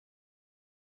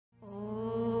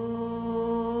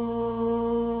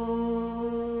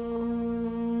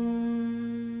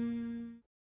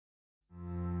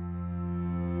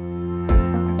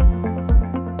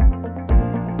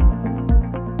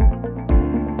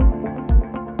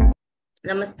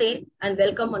Namaste and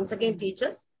welcome once again,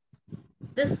 teachers.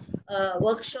 This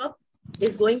workshop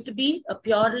is going to be a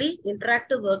purely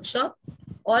interactive workshop.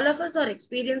 All of us are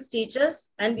experienced teachers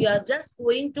and we are just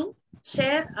going to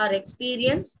share our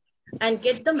experience and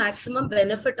get the maximum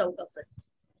benefit out of it.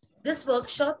 This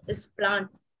workshop is planned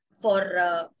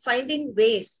for finding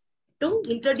ways to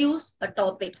introduce a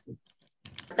topic.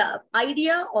 The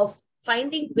idea of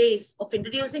finding ways of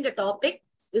introducing a topic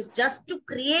is just to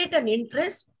create an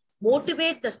interest,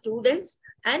 motivate the students,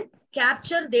 and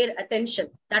capture their attention.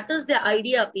 That is the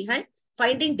idea behind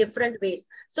finding different ways.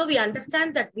 So we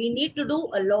understand that we need to do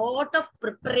a lot of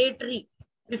preparatory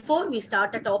before we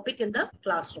start a topic in the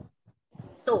classroom.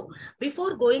 So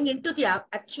before going into the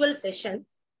actual session,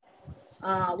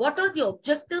 what are the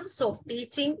objectives of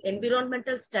teaching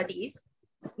environmental studies?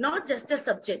 Not just a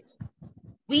subject.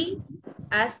 We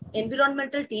as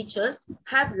environmental teachers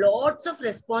have lots of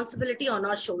responsibility on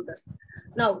our shoulders.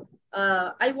 Now,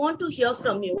 I want to hear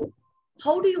from you.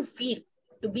 How do you feel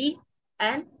to be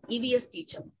an EVS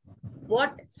teacher?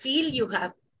 What feel you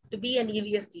have to be an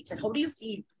EVS teacher? How do you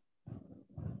feel?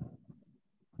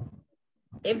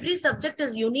 Every subject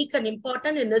is unique and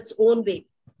important in its own way.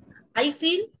 I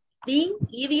feel being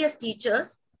EVS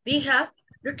teachers, we have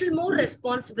little more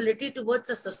responsibility towards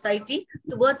the society,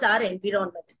 towards our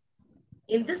environment.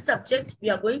 In this subject, we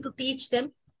are going to teach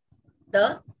them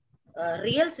the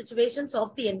real situations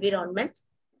of the environment,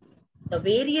 the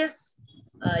various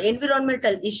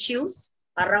environmental issues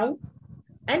around,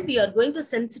 and we are going to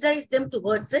sensitize them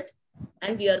towards it,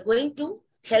 and we are going to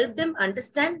help them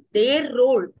understand their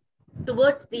role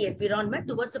towards the environment,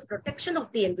 towards the protection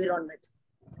of the environment.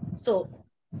 So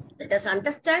let us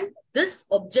understand this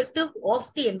objective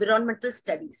of the environmental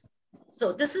studies.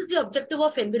 So this is the objective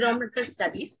of environmental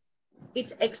studies.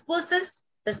 It exposes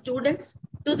the students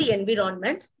to the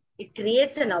environment. It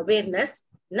creates an awareness.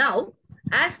 Now,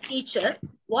 as teacher,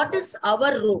 what is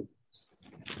our role?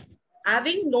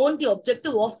 Having known the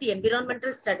objective of the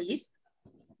environmental studies,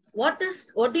 what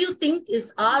do you think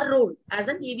is our role as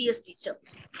an EVS teacher?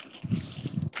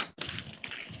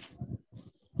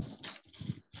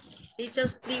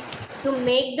 Teachers, please. To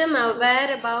make them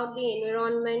aware about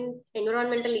the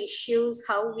environmental issues,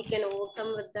 how we can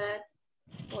overcome with that.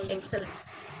 Excellent.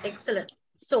 Excellent.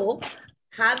 So,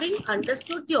 having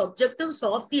understood the objectives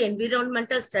of the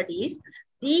environmental studies,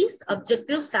 these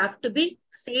objectives have to be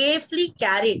safely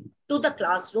carried to the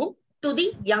classroom, to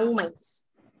the young minds.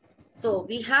 So,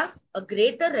 we have a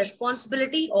greater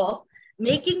responsibility of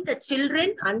making the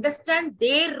children understand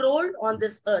their role on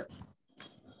this earth.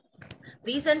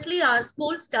 Recently, our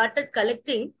school started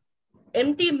collecting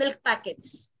empty milk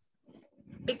packets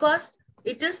because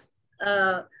it is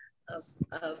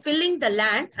filling the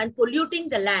land and polluting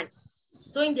the land.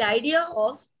 So in the idea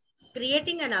of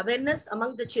creating an awareness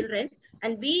among the children,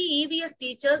 and we EVS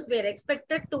teachers were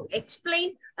expected to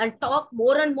explain and talk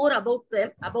more and more about them,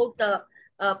 about the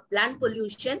land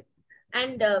pollution.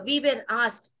 And we were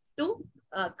asked to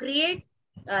create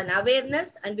an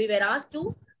awareness, and we were asked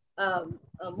to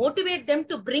motivate them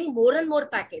to bring more and more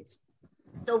packets.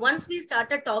 So once we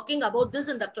started talking about this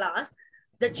in the class,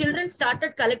 the children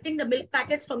started collecting the milk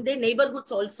packets from their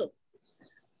neighborhoods also.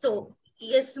 So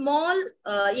a small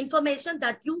information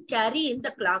that you carry in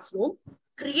the classroom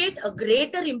create a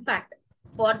greater impact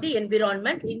for the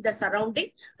environment in the surrounding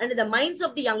and in the minds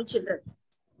of the young children.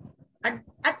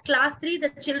 At class 3, the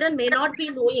children may not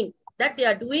be knowing that they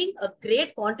are doing a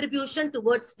great contribution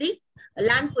towards the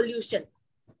land pollution.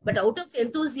 But out of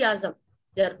enthusiasm,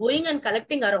 they are going and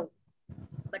collecting around.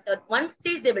 But at one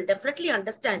stage, they will definitely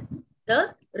understand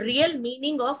the real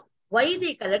meaning of why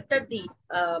they collected the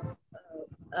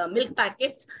milk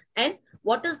packets and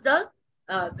what is the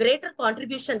greater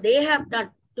contribution they have done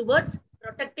towards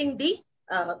protecting the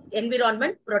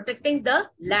environment, protecting the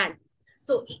land.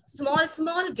 So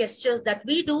small gestures that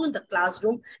we do in the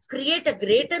classroom create a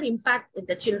greater impact in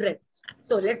the children.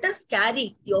 So let us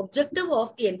carry the objective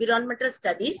of the environmental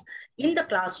studies in the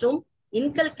classroom,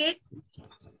 inculcate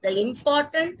the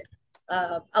important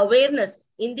awareness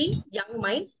in the young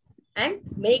minds and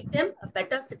make them a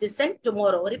better citizen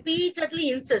tomorrow.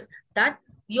 Repeatedly insist that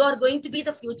you are going to be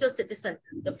the future citizen.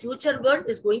 The future world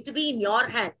is going to be in your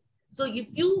hand. So if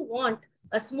you want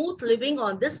a smooth living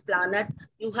on this planet,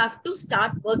 you have to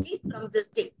start working from this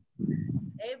day.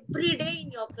 Every day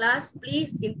in your class,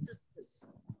 please insist this.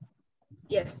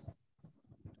 Yes.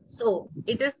 So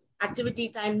it is activity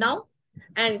time now.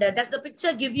 And does the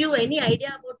picture give you any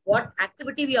idea about what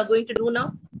activity we are going to do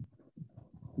now?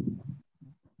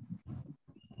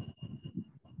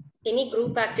 Any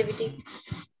group activity?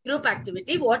 Group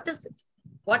activity, what is it?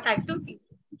 What activities?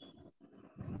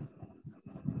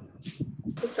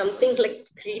 Something like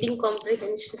reading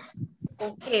comprehension.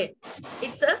 Okay,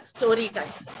 it's a story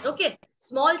time. Okay,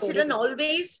 small children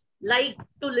always like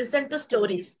to listen to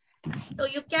stories. So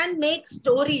you can make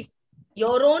stories,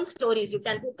 your own stories. You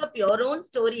can cook up your own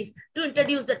stories to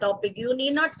introduce the topic. You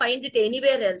need not find it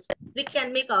anywhere else. We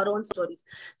can make our own stories.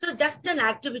 So just an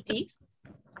activity.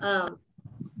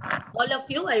 All of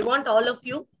you, I want all of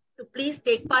you to please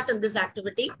take part in this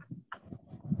activity.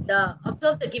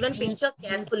 Observe the given picture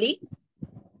carefully.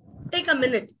 Take a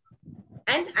minute.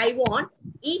 And I want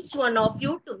each one of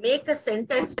you to make a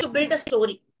sentence to build a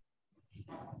story.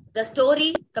 The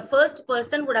story, the first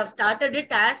person would have started it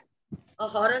as a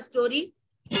horror story.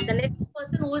 The next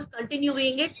person who is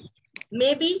continuing it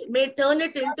may turn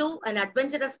it into an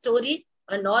adventurous story,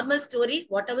 a normal story,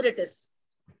 whatever it is.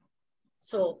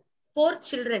 So 4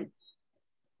 children,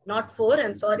 not 4,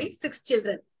 I'm sorry, 6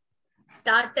 children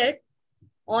started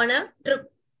on a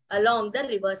trip along the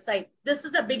riverside. This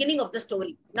is the beginning of the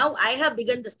story. Now I have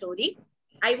begun the story.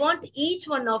 I want each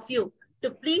one of you to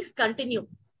please continue.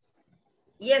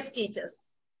 Yes,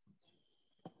 teachers.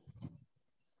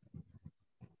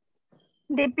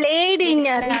 They played in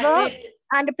a river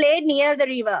and played near the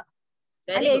river.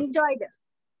 Very and good. Enjoyed.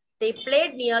 They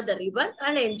played near the river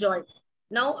and enjoyed.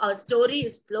 Now our story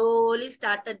is slowly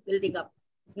started building up.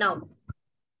 Now,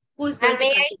 who is going to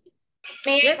continue?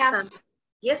 Yes, ma'am.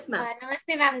 Yes, ma'am.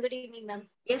 Namaste, ma'am. Good evening, ma'am.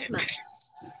 Yes, ma'am.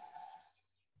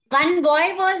 One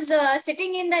boy was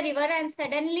sitting in the river and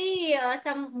suddenly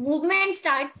some movement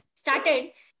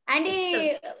started and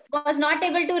he was not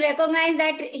able to recognize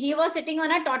that he was sitting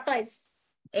on a tortoise.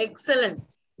 Excellent.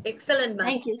 Excellent, ma'am.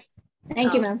 Thank you.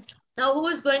 Thank you, ma'am. Now, who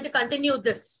is going to continue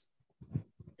this?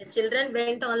 The children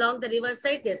went along the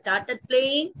riverside. They started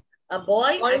playing. A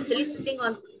boy actually sitting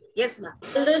on... Yes, ma'am.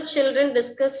 All those children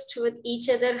discussed with each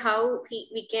other how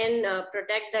we can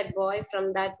protect that boy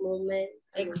from that movement.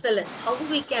 Excellent. How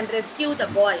we can rescue the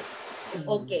boy. Yes.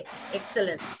 Okay,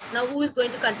 excellent. Now who is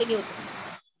going to continue?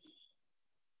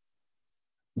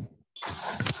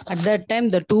 At that time,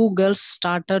 the 2 girls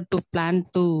started to plan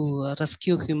to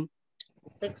rescue him.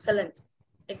 Excellent.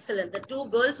 Excellent. The 2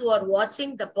 girls who are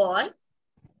watching the boy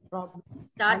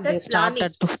started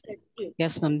planning to rescue.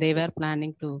 Yes, ma'am. They were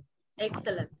planning to.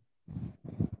 Excellent.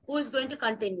 Who is going to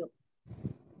continue?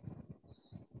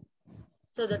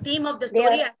 So the theme of the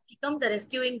story has become the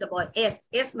rescuing the boy. Yes,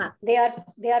 yes, ma'am. They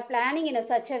are planning in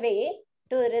such a way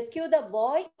to rescue the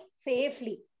boy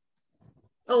safely.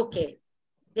 Okay.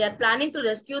 They are planning to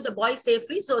rescue the boy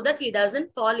safely so that he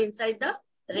doesn't fall inside the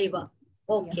river.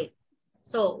 Okay. Yeah.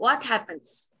 So what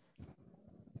happens?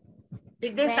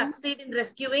 Did they succeed in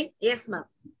rescuing? Yes, ma'am.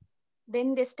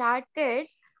 Then they started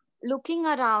looking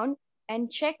around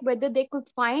and check whether they could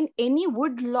find any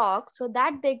wood log so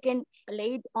that they can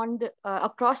lay it on the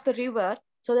across the river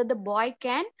so that the boy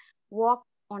can walk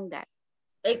on that.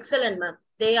 Excellent, ma'am.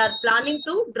 They are planning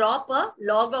to drop a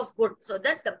log of wood so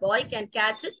that the boy can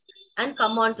catch it and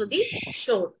come onto the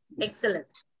shore. Excellent.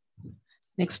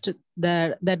 Next,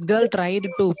 that girl tried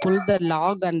to pull the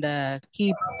log and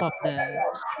keep up the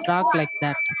rock like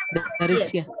that. There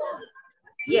is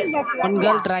yes. One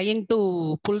girl trying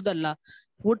to pull the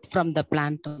wood from the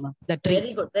plant, the tree.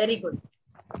 Very good, very good.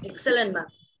 Excellent, ma'am.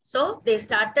 So they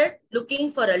started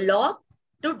looking for a log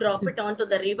to drop it onto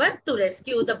the river to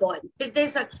rescue the boy. Did they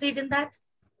succeed in that?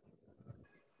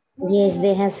 Yes,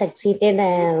 they have succeeded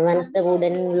once the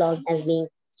wooden log has been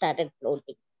started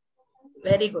floating.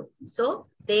 Very good. So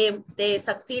they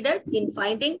succeeded in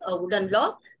finding a wooden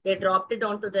log. They dropped it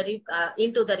onto the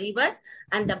into the river,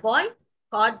 and the boy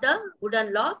caught the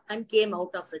wooden log and came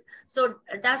out of it. So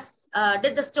has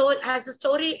the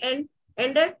story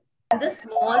ended? In this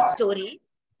small story,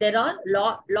 there are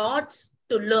lots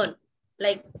to learn,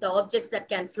 like the objects that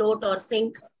can float or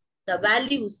sink, the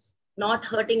values, not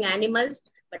hurting animals,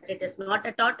 but it is not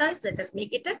a tortoise. Let us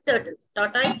make it a turtle.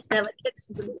 Tortoise never gets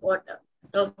into the water.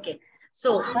 Okay.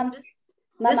 So,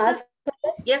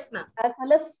 yes, ma'am. As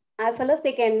well as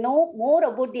they can know more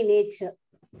about the nature.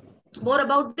 More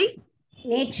about the?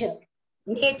 Nature.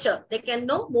 Nature. They can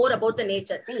know more about the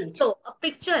nature. So, a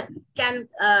picture can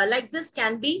like this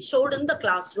can be showed in the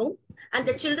classroom and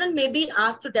the children may be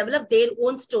asked to develop their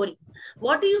own story.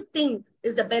 What do you think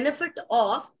is the benefit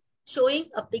of showing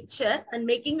a picture and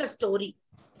making a story?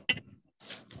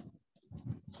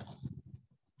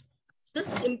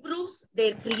 This improves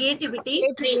their creativity.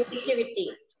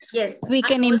 Yes. We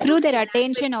can improve their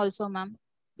attention also, ma'am.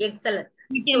 Excellent.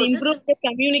 We can improve the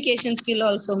communication skill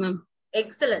also, ma'am.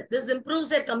 Excellent. This improves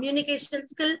their communication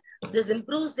skill. This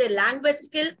improves their language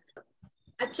skill.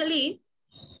 Actually,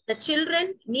 the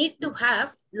children need to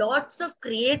have lots of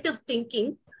creative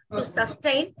thinking to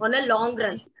sustain on a long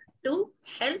run, to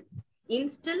help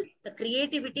instill the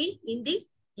creativity in the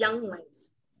young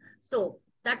minds. So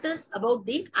that is about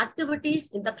the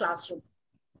activities in the classroom.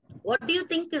 What do you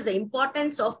think is the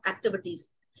importance of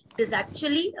activities? It is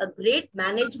actually a great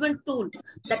management tool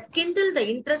that kindle the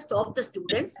interest of the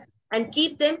students and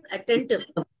keep them attentive.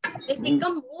 They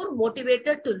become more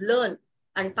motivated to learn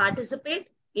and participate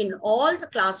in all the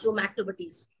classroom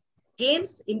activities.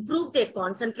 Games improve their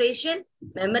concentration,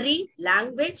 memory,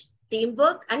 language,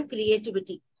 teamwork, and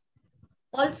creativity.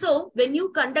 Also, when you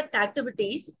conduct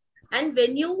activities and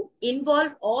when you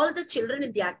involve all the children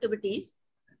in the activities,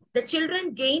 the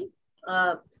children gain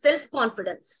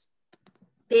self-confidence.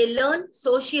 They learn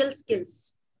social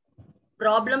skills,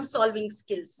 problem-solving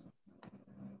skills.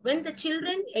 When the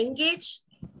children engage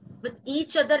with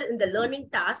each other in the learning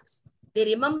tasks, they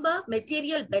remember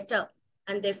material better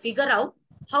and they figure out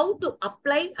how to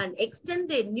apply and extend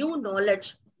their new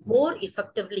knowledge more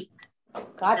effectively.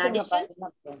 In addition,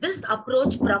 this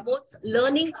approach promotes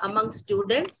learning among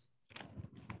students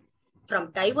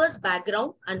from diverse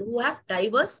backgrounds and who have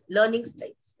diverse learning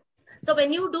styles. So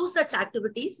when you do such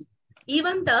activities,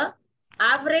 even the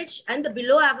average and the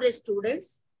below average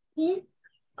students who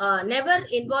never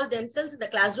involve themselves in the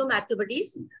classroom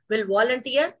activities will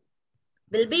volunteer,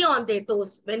 will be on their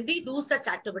toes when we do such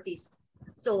activities.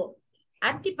 So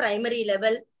at the primary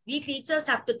level, we teachers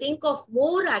have to think of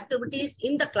more activities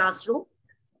in the classroom,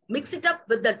 mix it up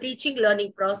with the teaching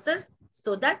learning process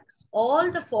so that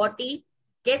all the 40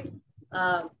 get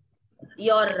the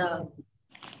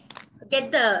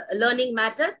learning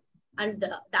matter, and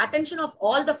the attention of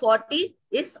all the 40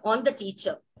 is on the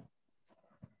teacher.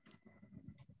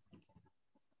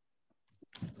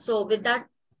 So with that,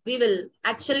 we will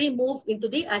actually move into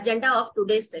the agenda of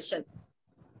today's session.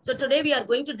 So today we are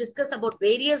going to discuss about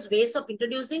various ways of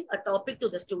introducing a topic to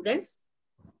the students.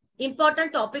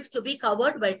 Important topics to be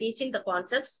covered while teaching the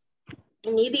concepts.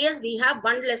 In EVS, we have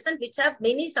one lesson which have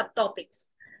many subtopics.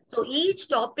 So each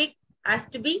topic has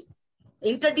to be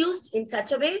introduced in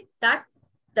such a way that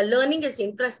the learning is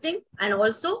interesting and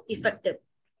also effective.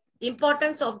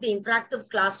 Importance of the interactive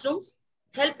classrooms,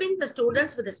 helping the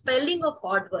students with the spelling of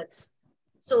hard words.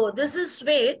 So this is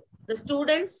where the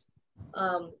students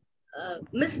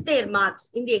miss their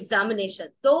marks in the examination.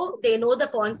 Though they know the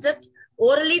concept,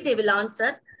 orally they will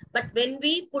answer, but when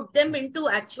we put them into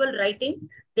actual writing,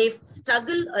 they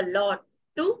struggle a lot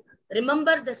to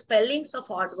remember the spellings of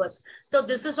hard words. So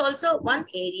this is also one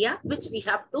area which we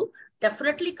have to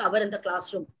definitely cover in the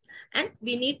classroom. And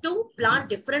we need to plan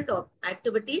different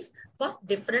activities for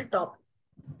different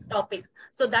topics.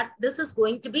 So that this is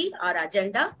going to be our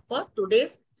agenda for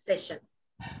today's session.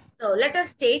 So let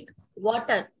us take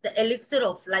water, the elixir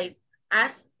of life,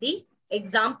 as the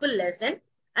example lesson,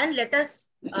 and let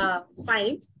us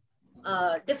find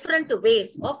different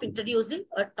ways of introducing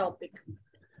a topic.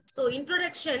 So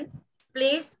introduction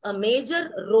plays a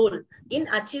major role in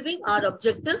achieving our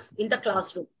objective in the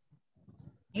classroom.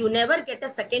 You never get a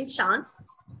second chance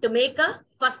to make a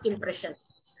first impression.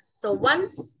 So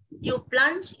once you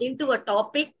plunge into a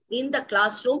topic in the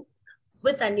classroom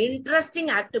with an interesting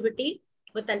activity,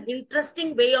 with an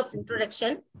interesting way of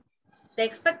introduction, the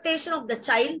expectation of the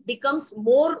child becomes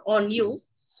more on you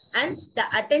and the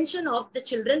attention of the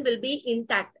children will be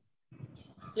intact.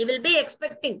 He will be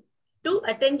expecting to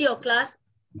attend your class.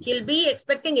 He'll be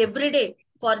expecting every day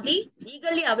for the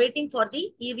eagerly awaiting for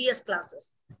the EVS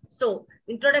classes. So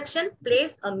introduction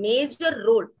plays a major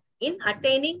role in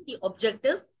attaining the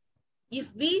objective.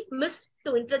 If we miss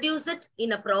to introduce it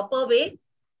in a proper way,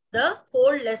 the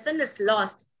whole lesson is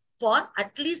lost for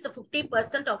at least the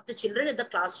 50% of the children in the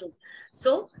classroom.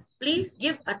 So please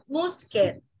give utmost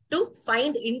care to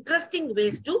find interesting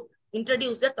ways to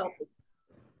introduce the topic.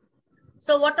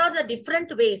 So what are the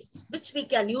different ways which we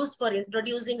can use for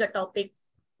introducing a topic?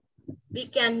 We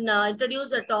can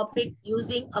introduce a topic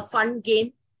using a fun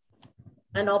game.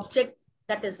 An object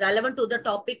that is relevant to the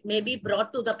topic may be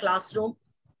brought to the classroom,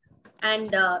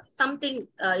 and something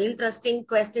interesting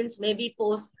questions may be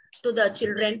posed to the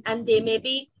children and they may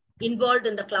be involved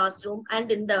in the classroom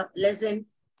and in the lesson.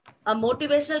 A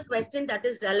motivational question that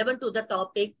is relevant to the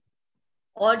topic,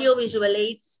 audio-visual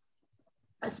aids,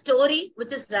 a story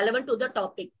which is relevant to the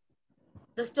topic.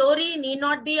 The story need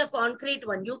not be a concrete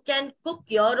one. You can cook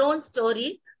your own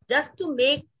story just to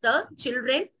make the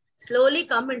children slowly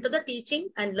come into the teaching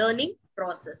and learning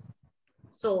process.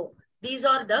 So these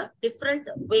are the different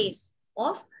ways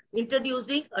of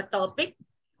introducing a topic.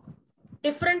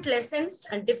 Different lessons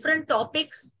and different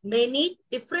topics may need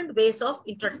different ways of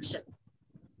introduction.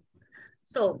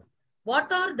 So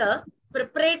what are the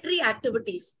preparatory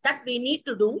activities that we need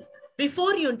to do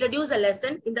before you introduce a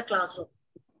lesson in the classroom?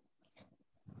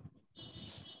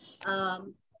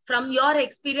 From your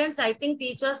experience, I think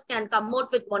teachers can come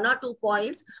out with 1 or 2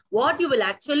 points what you will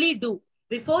actually do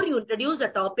before you introduce a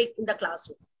topic in the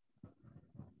classroom.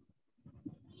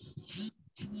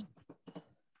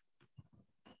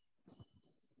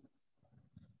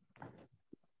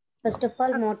 First of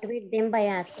all, motivate them by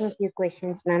asking few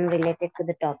questions, ma'am, related to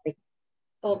the topic.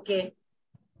 Okay.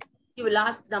 You will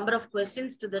ask number of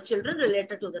questions to the children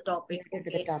related to the topic.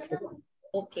 Okay.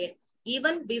 Okay.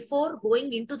 Even before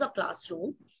going into the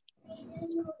classroom,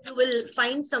 you will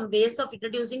find some ways of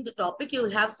introducing the topic. You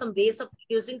will have some ways of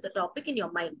introducing the topic in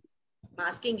your mind. I'm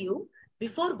asking you,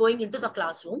 before going into the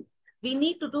classroom, we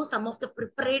need to do some of the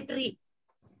preparatory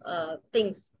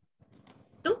things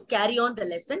to carry on the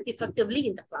lesson effectively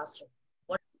in the classroom.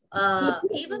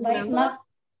 Even before,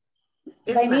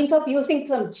 by means of using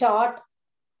some chart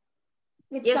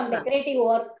with some decorative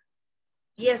work.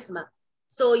 Yes, ma'am.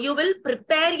 So you will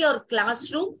prepare your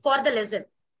classroom for the lesson.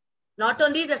 Not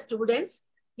only the students,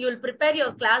 you will prepare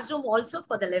your classroom also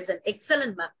for the lesson.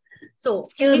 Excellent, ma'am. So,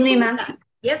 excuse me, ma'am.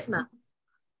 Yes, ma'am.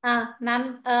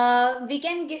 Ma'am, we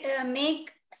can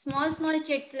make small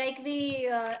chits like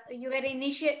you were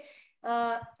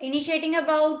initiating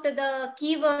about the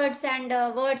keywords and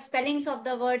word spellings of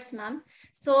the words, ma'am.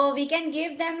 So we can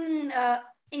give them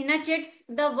in a chits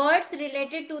the words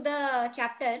related to the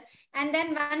chapter, and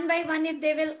then one by one, if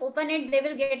they will open it, they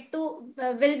will get to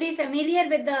will be familiar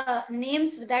with the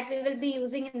names that we will be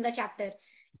using in the chapter.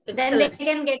 Excellent. Then they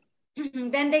can get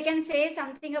then they can say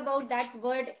something about that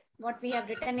word, what we have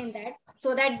written in that,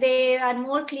 so that they are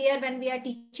more clear when we are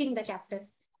teaching the chapter.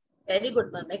 Very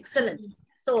good, ma'am. Excellent.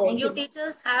 So you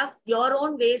teachers have your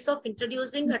own ways of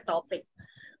introducing a topic.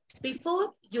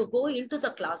 Before you go into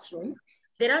the classroom,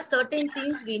 there are certain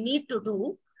things we need to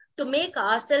do to make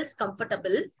ourselves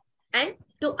comfortable and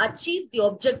to achieve the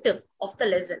objective of the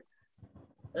lesson.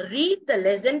 Read the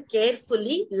lesson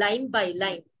carefully, line by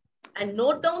line, and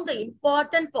note down the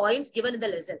important points given in the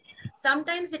lesson.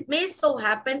 Sometimes it may so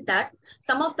happen that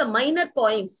some of the minor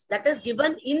points that is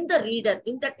given in the reader,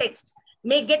 in the text,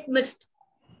 may get missed.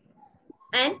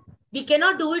 And we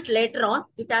cannot do it later on.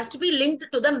 It has to be linked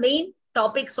to the main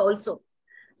topics also.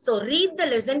 So read the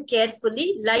lesson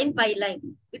carefully, line by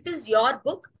line. It is your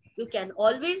book. You can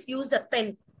always use a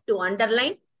pen to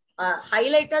underline, a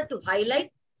highlighter to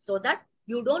highlight, so that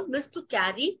you don't miss to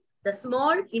carry the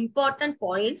small important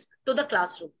points to the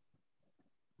classroom.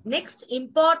 Next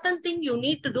important thing you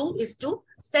need to do is to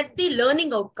set the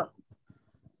learning outcome.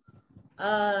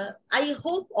 I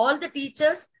hope all the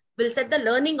teachers will set the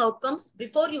learning outcomes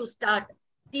before you start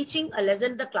teaching a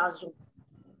lesson in the classroom.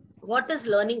 What is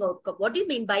learning outcome? What do you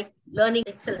mean by learning?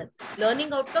 Excellent.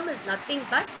 Learning outcome is nothing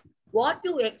but what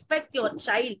you expect your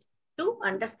child to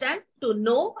understand, to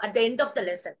know at the end of the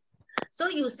lesson. So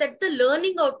you set the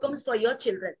learning outcomes for your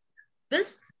children.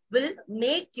 This will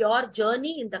make your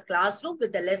journey in the classroom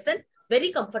with the lesson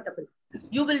very comfortable.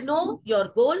 You will know your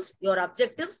goals, your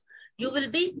objectives. You will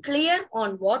be clear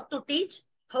on what to teach,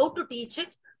 how to teach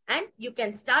it, and you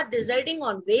can start deciding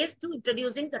on ways to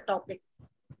introducing the topic.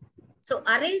 So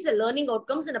arrange the learning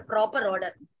outcomes in a proper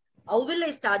order. How will I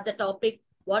start the topic?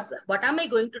 What am I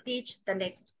going to teach the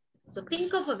next? So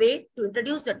think of a way to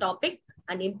introduce the topic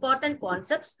and important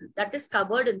concepts that is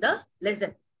covered in the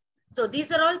lesson. So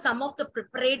these are all some of the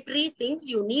preparatory things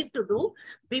you need to do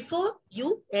before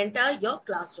you enter your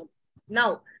classroom.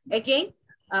 Now, again,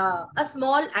 a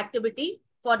small activity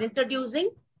for introducing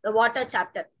the water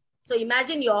chapter. So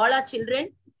imagine you all are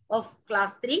children of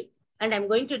class 3 and I'm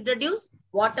going to introduce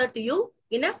water to you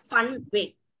in a fun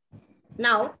way.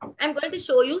 Now, I'm going to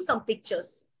show you some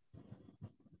pictures.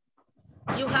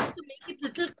 You have to make it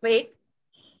little quick.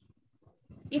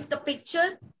 If the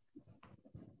picture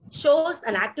shows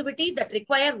an activity that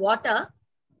requires water,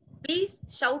 please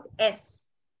shout S.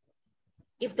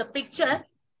 If the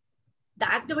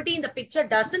activity in the picture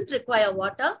doesn't require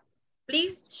water,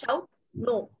 please shout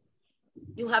no.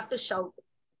 You have to shout,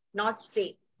 not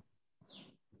say.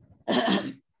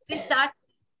 Please start.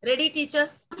 Ready,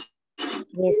 teachers?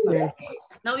 Yes, ma'am.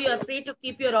 Now you are free to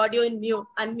keep your audio in mute,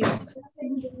 unmute.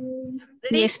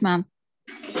 Ready? Yes, ma'am.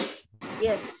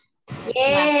 Yes.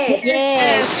 Yes.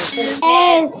 Yes.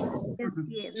 Yes.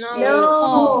 No.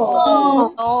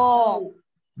 No.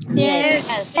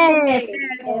 Yes. Yes.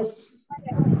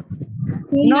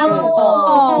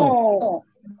 No.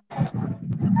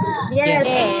 Yes.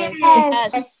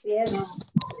 Yes.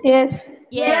 Yes.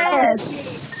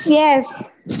 Yes. Yes. Yes.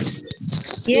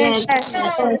 Yes.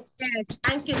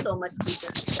 Thank you so much,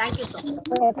 teachers. Thank you so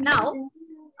much. Now,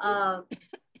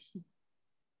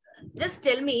 just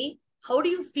tell me, How do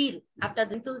you feel after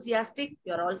the enthusiastic?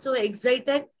 You're also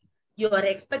excited. Your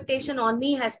expectation on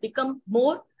me has become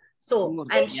more. So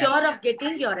I'm sure of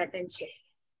getting your attention.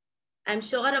 I'm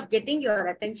sure of getting your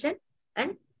attention.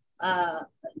 And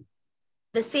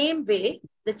the same way,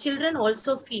 the children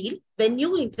also feel when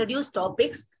you introduce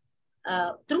topics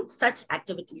through such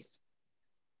activities.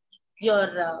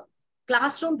 Your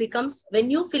classroom becomes,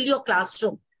 when you fill your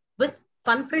classroom with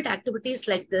fun-filled activities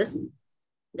like this,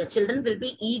 the children will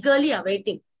be eagerly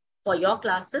awaiting for your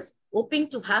classes, hoping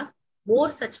to have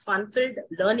more such fun-filled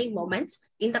learning moments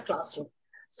in the classroom.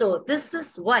 So this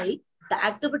is why the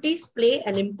activities play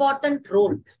an important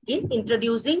role in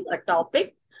introducing a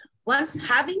topic. Once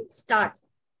having start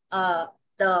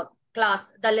the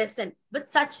class, the lesson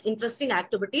with such interesting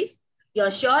activities,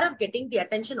 you're sure of getting the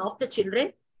attention of the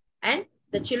children, and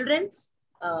the children's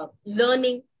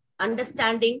learning,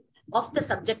 understanding of the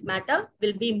subject matter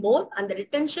will be more, and the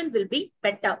retention will be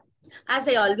better. As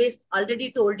I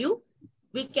already told you,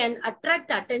 we can attract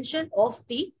the attention of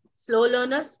the slow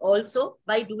learners also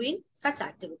by doing such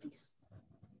activities.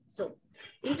 So,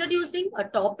 introducing a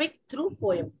topic through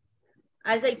poem.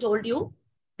 As I told you,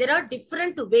 there are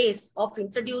different ways of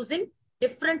introducing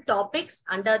different topics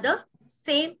under the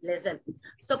same lesson.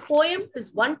 So, poem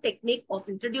is one technique of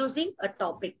introducing a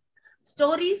topic.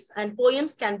 Stories and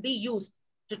poems can be used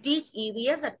to teach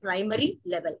EVS at primary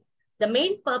level. The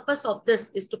main purpose of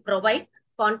this is to provide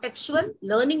contextual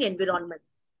learning environment.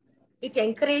 It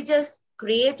encourages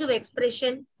creative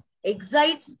expression,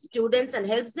 excites students and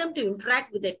helps them to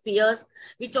interact with their peers.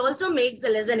 It also makes the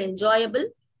lesson enjoyable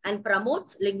and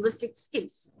promotes linguistic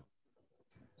skills.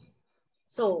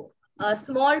 So, a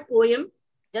small poem,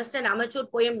 just an amateur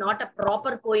poem, not a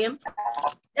proper poem,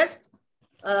 just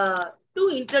to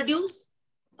introduce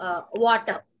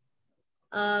water.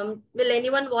 Will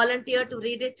anyone volunteer to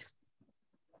read it?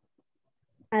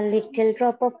 A little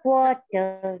drop of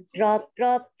water, drop,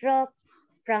 drop, drop,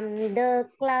 from the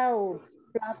clouds,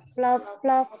 plop, plop,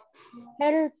 plop,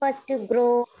 help us to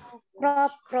grow,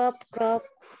 crop, crop, crop,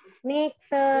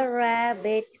 makes a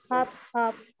rabbit hop,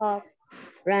 hop, hop,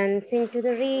 runs into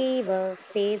the river,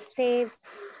 save, save,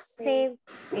 save,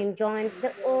 and joins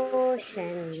the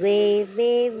ocean, wave,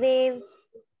 wave, wave,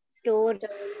 stored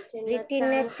it in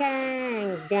a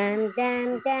tank, dam,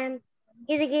 dam, dam,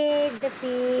 irrigate the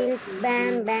fields,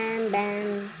 bam, bam,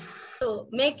 bam. So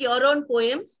make your own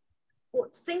poems,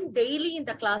 sing daily in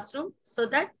the classroom so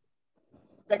that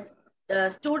the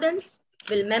students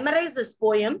will memorize this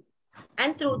poem,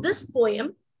 and through this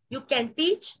poem, you can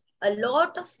teach a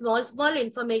lot of small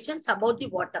informations about the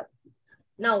water.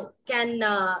 Now, can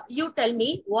you tell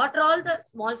me what are all the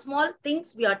small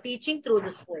things we are teaching through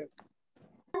this poem?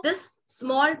 This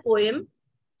small poem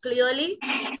clearly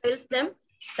tells them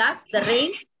that the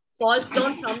rain falls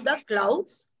down from the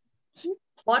clouds.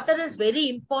 Water is very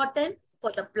important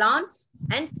for the plants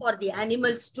and for the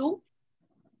animals too.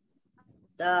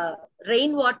 The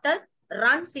rainwater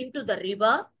runs into the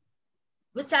river,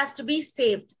 which has to be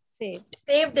saved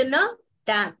in a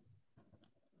dam.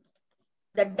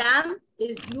 The dam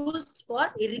is used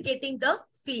for irrigating the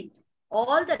field.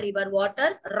 All the river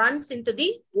water runs into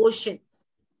the ocean.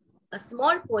 A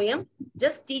small poem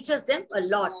just teaches them a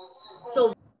lot.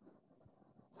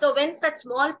 So when such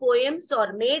small poems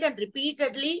are made and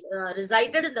repeatedly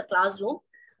recited in the classroom,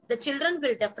 the children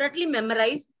will definitely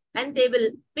memorize, and they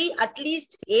will be at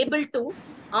least able to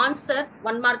answer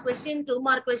 1 mark question, 2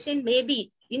 mark question,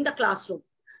 maybe in the classroom.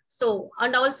 So,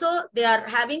 and also they are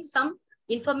having some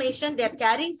information, they are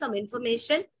carrying some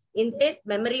information in their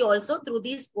memory also through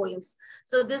these poems.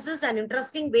 So this is an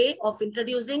interesting way of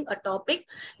introducing a topic.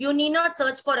 You need not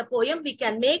search for a poem. We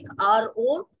can make our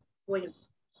own poem.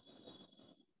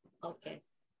 Okay,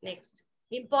 next.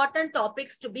 Important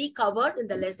topics to be covered in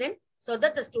the lesson so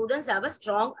that the students have a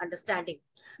strong understanding.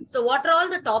 So what are all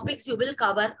the topics you will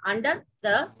cover under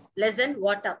the lesson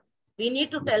water? We need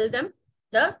to tell them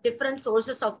the different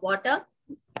sources of water.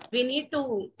 We need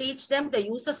to teach them the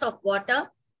uses of water.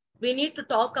 We need to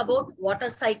talk about water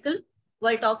cycle.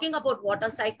 While talking about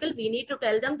water cycle, we need to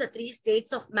tell them the 3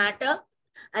 states of matter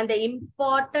and the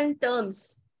important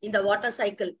terms in the water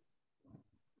cycle.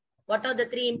 What are the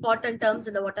 3 important terms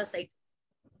in the water cycle?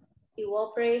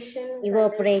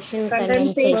 Evaporation,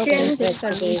 condensation,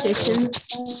 precipitation.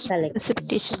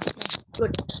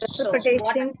 Good. So,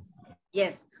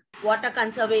 yes, water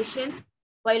conservation.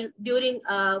 While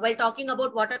talking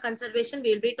about water conservation,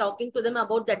 we will be talking to them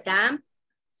about the dam,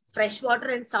 fresh water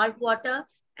and salt water,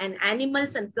 and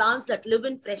animals and plants that live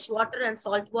in fresh water and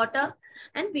salt water.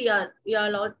 And we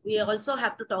also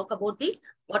have to talk about the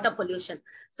water pollution.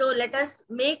 So let us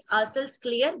make ourselves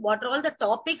clear what are all the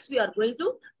topics we are going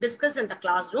to discuss in the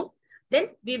classroom. Then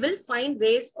we will find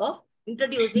ways of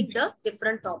introducing the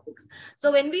different topics.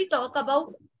 So when we talk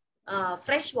about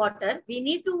fresh water, we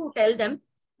need to tell them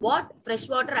what fresh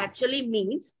water actually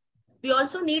means. We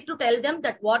also need to tell them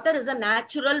that water is a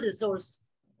natural resource.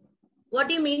 What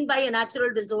do you mean by a natural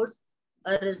resource?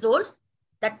 A resource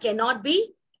that cannot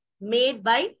be made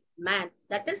by man,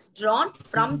 that is drawn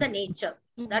from the nature.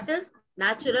 That is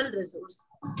natural resource.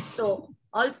 So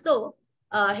also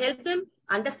help them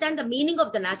understand the meaning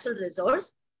of the natural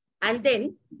resource, and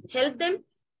then help them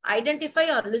identify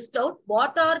or list out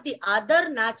what are the other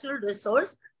natural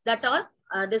resources that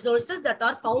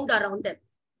are found around them.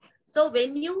 So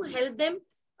when you help them,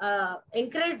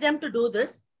 encourage them to do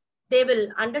this, they will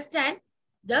understand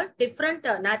the different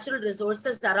natural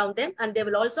resources around them, and they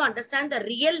will also understand the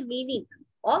real meaning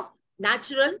of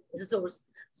natural resource.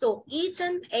 So each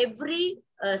and every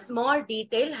small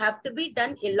detail have to be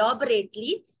done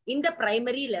elaborately in the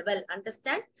primary level.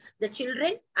 Understand? The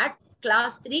children at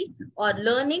class 3 are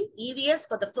learning EVS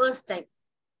for the first time.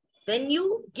 When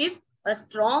you give a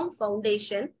strong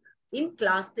foundation in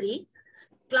class 3,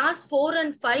 class 4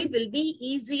 and 5 will be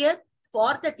easier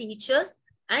for the teachers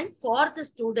and for the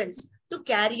students to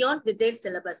carry on with their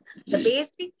syllabus. The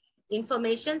basic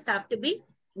informations have to be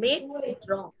made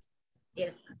strong.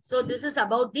 Yes. So this is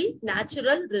about the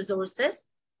natural resources,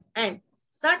 and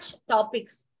such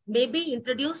topics may be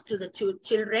introduced to the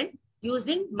children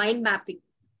using mind mapping.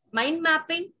 Mind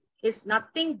mapping is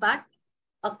nothing but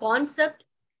a concept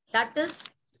that is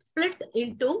split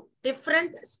into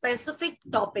different specific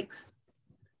topics.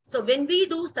 So when we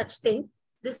do such thing,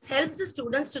 this helps the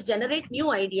students to generate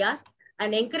new ideas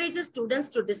and encourages students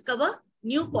to discover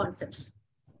new concepts.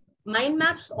 Mind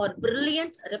maps are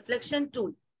brilliant reflection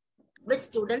tool which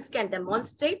students can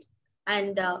demonstrate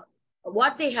and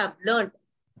what they have learned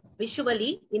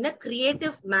visually in a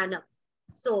creative manner.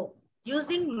 So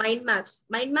using mind maps,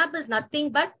 mind map is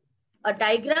nothing but a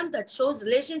diagram that shows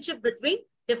relationship between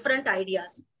different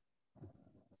ideas.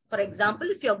 For example,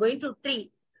 if you're going to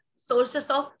treat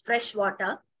sources of fresh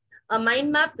water, a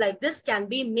mind map like this can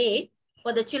be made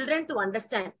for the children to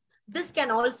understand. This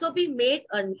can also be made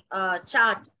a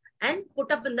chart and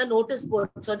put up in the notice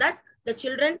board so that the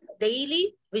children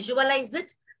daily visualize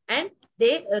it and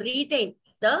they retain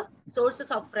the sources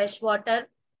of fresh water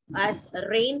as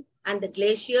rain and the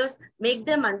glaciers. Make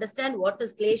them understand what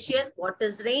is glacier, what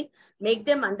is rain, make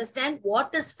them understand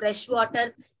what is fresh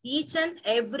water. Each and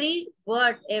every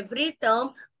word, every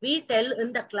term we tell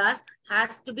in the class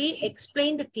has to be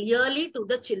explained clearly to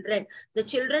the children. The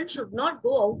children should not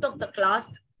go out of the class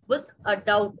with a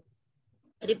doubt.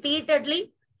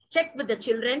 Repeatedly check with the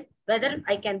children whether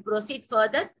I can proceed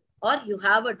further or you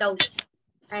have a doubt.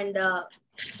 And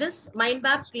this mind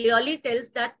map clearly tells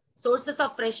that sources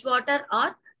of fresh water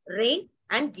are rain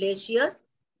and glaciers.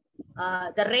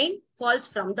 The rain falls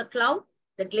from the cloud.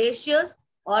 The glaciers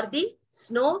or the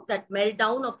snow that melt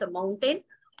down of the mountain.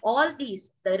 All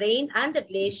these, the rain and the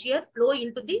glacier, flow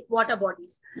into the water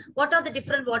bodies. What are the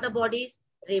different water bodies?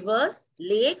 Rivers,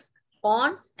 lakes,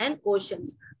 ponds, and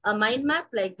oceans. A mind map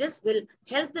like this will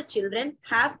help the children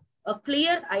have a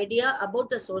clear idea about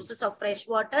the sources of fresh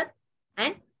water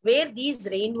and where these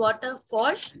rainwater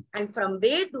falls and from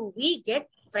where do we get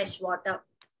fresh water.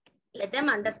 Let them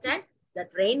understand that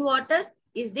rainwater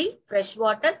is the fresh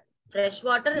water. Fresh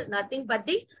water is nothing but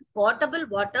the potable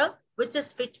water which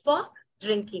is fit for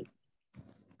drinking.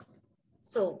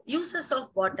 So uses of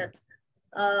water.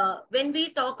 When we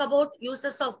talk about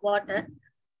uses of water,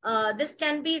 this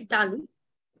can be done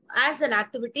as an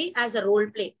activity, as a role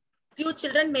play. Few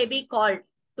children may be called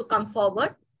to come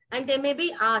forward and they may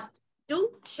be asked to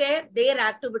share their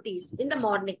activities in the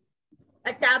morning.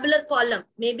 A tabular column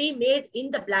may be made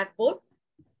in the blackboard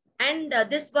and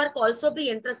this work also be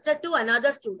entrusted to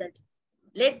another student.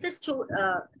 Let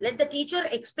the teacher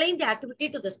explain the activity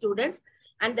to the students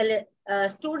and the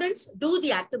students do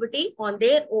the activity on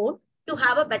their own to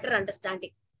have a better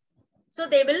understanding. So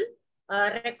they will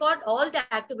record all the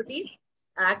activities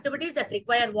that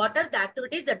require water, the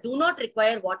activities that do not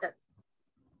require water.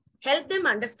 Help them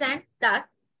understand that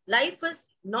life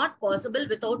is not possible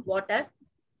without water.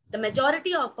 The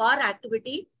majority of our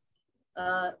activity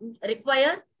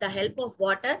require the help of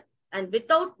water, and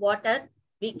without water,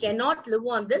 we cannot live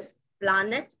on this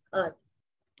planet Earth.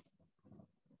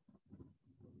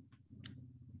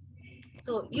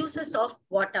 So uses of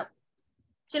water.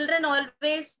 Children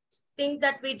always think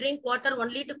that we drink water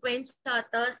only to quench our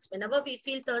thirst. Whenever we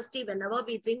feel thirsty, whenever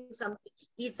we drink something,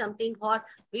 eat something hot,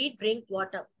 we drink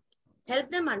water. Help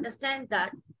them understand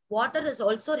that water is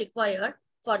also required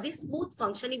for the smooth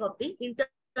functioning of the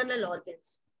internal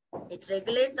organs. It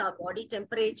regulates our body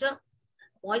temperature,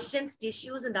 moistens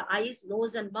tissues in the eyes,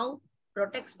 nose, and mouth,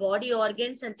 protects body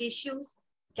organs and tissues,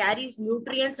 carries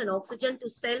nutrients and oxygen to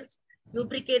cells,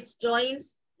 lubricates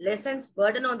joints, lessens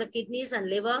burden on the kidneys and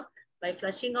liver by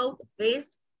flushing out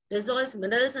waste, dissolves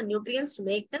minerals and nutrients to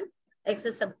make them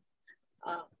accessible.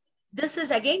 This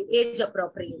is again age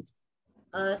appropriate.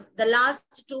 The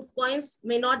last 2 points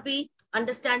may not be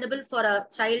understandable for a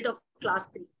child of class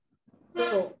 3.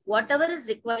 So whatever is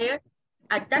required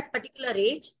at that particular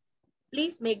age,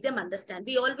 please make them understand.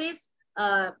 We always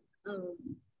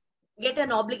get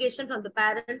an obligation from the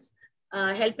parents,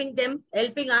 helping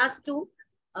us to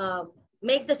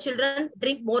make the children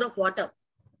drink more of water.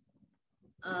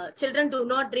 Children do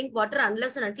not drink water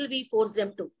unless and until we force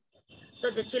them to. So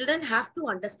the children have to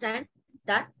understand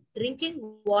that drinking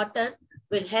water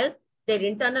will help their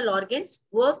internal organs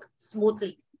work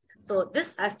smoothly. So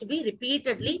this has to be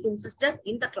repeatedly insisted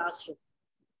in the classroom.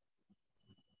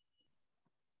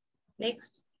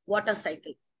 Next, water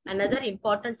cycle. Another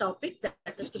important topic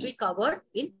that is to be covered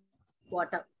in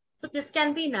water. So this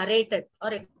can be narrated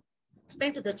or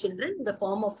explained to the children in the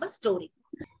form of a story.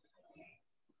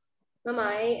 Ma'am,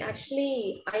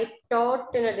 I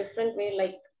taught in a different way.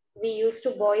 Like, we used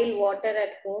to boil water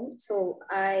at home. So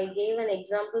I gave an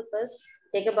example first.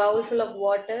 Take a bowl full of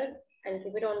water and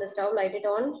keep it on the stove, light it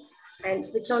on and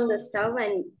switch on the stove.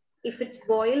 And if it's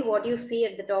boiled, what do you see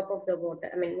at the top of the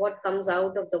water? I mean, what comes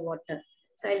out of the water?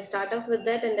 So I'll start off with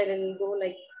that and then I'll go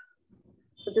like,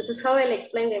 so this is how I'll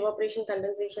explain the evaporation,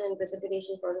 condensation and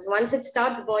precipitation process. Once it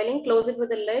starts boiling, close it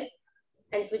with a lid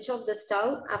and switch off the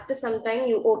stove. After some time,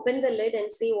 you open the lid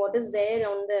and see what is there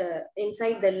on the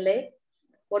inside the lid.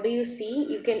 What do you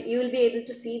see? You will be able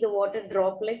to see the water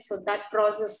droplets. So that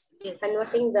process,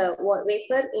 converting the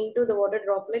vapor into the water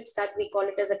droplets, that we call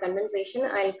it as a condensation.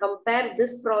 I'll compare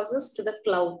this process to the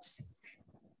clouds.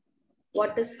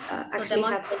 What is actually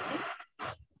happening?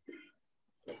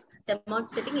 Yes,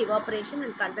 demonstrating evaporation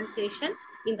and condensation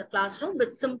in the classroom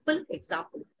with simple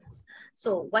examples.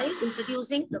 So while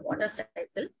introducing the water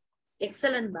cycle,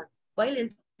 excellent ma'am. While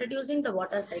introducing the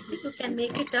water cycle, you can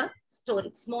make it a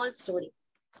story, small story,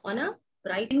 on a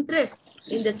bright interest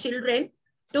in the children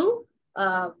to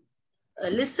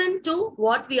listen to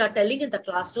what we are telling in the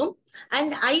classroom.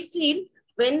 And I feel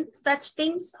when such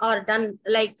things are done,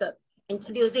 like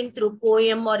introducing through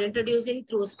poem or introducing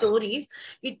through stories,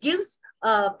 it gives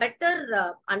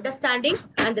better understanding,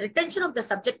 and the retention of the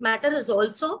subject matter is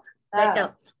also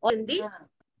better in the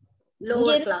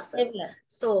lower classes.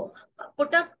 So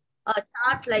put up a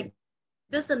chart like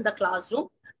this in the classroom,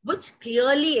 which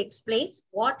clearly explains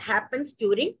what happens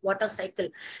during water cycle.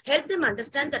 Help them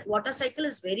understand that water cycle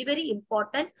is very, very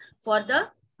important for the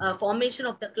formation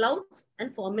of the clouds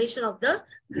and formation of the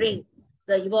rain.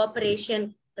 The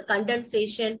evaporation, the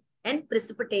condensation and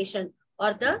precipitation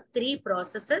are the 3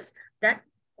 processes that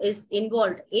is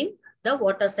involved in the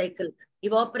water cycle.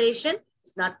 Evaporation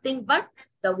is nothing but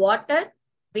the water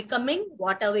becoming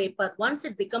water vapor. Once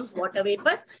it becomes water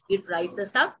vapor, it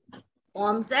rises up,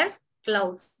 forms as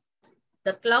clouds.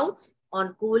 The clouds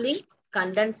on cooling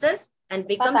condenses and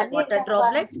becomes water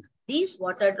droplets. These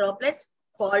water droplets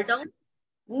fall down.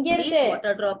 These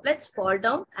water droplets fall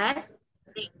down as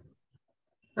rain.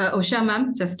 Usha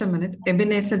ma'am, just a minute.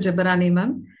 Ebenezer Jabarani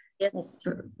ma'am. Yes.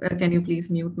 So, can you please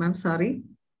mute ma'am? Sorry.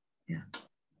 Yeah.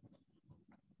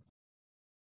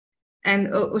 And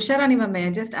Usha Rani ma'am, may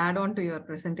I just add on to your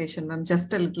presentation ma'am,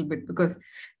 just a little bit, because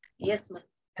yes ma'am.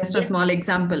 Just a small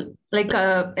example, like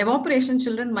evaporation,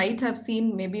 children might have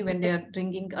seen maybe when they are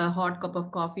drinking a hot cup of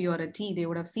coffee or a tea, they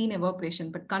would have seen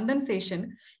evaporation. But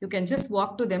condensation, you can just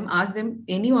walk to them, ask them,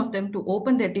 any of them, to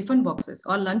open their tiffin boxes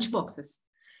or lunch boxes.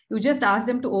 You just ask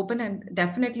them to open, and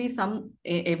definitely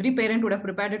every parent would have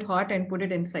prepared it hot and put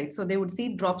it inside. So they would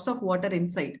see drops of water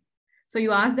inside. So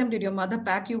you ask them, did your mother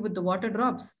pack you with the water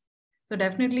drops? So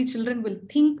definitely children will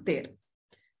think there.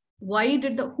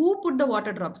 Who put the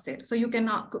water drops there? So you can,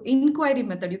 inquiry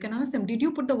method, you can ask them, did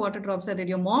you put the water drops there? Did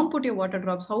your mom put your water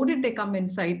drops? How did they come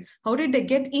inside? How did they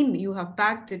get in? You have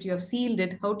packed it, you have sealed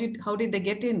it. How did they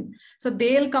get in? So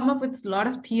they'll come up with a lot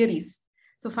of theories.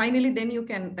 So finally, then you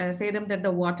can say them that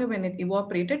the water, when it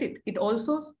evaporated, it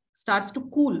also starts to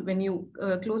cool. When you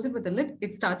close it with the lid,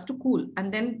 it starts to cool.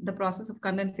 And then the process of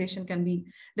condensation can be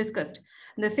discussed.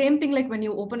 And the same thing, like when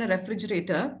you open a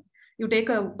refrigerator, you take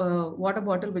a water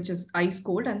bottle, which is ice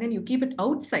cold, and then you keep it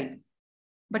outside,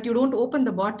 but you don't open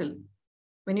the bottle.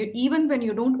 Even when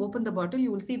you don't open the bottle,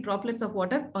 you will see droplets of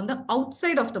water on the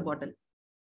outside of the bottle.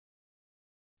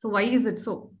 So why is it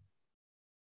so?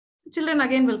 The children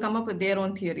again will come up with their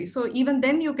own theory. So even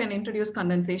then you can introduce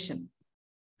condensation.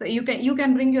 So you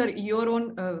can bring your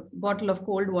own bottle of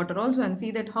cold water also and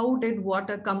see that how did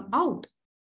water come out.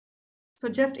 So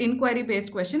just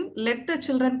inquiry-based question. Let the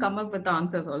children come up with the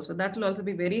answers also. That will also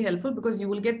be very helpful because you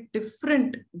will get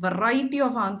different variety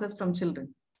of answers from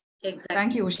children. Exactly.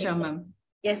 Thank you, Usha ma'am.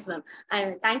 Yes, ma'am.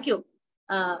 And thank you.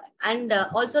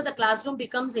 Also the classroom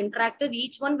becomes interactive.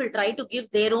 Each one will try to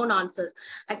give their own answers.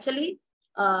 Actually,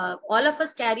 all of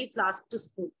us carry flask to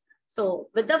school. So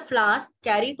with the flask,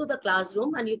 carry to the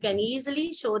classroom and you can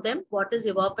easily show them what is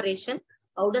evaporation,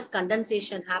 how does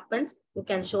condensation happens. You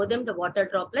can show them the water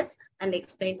droplets and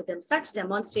explain to them. Such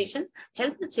demonstrations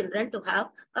help the children to have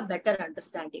a better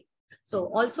understanding. So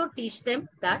also teach them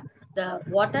that the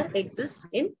water exists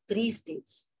in 3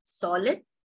 states: solid,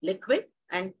 liquid,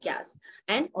 and gas.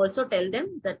 And also tell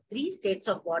them that 3 states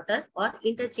of water are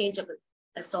interchangeable.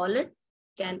 A solid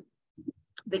can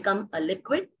become a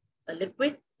liquid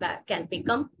can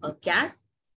become a gas,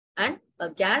 and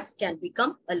a gas can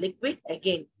become a liquid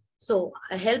again. So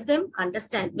help them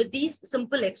understand with these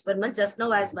simple experiments, just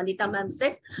now as Vanita ma'am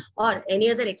said, or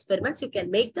any other experiments, you can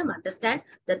make them understand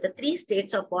that the 3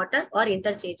 states of water are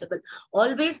interchangeable.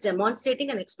 Always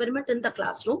demonstrating an experiment in the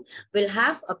classroom will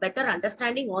have a better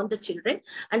understanding on the children,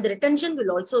 and the retention will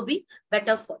also be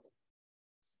better for them.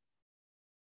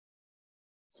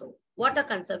 So water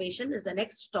conservation is the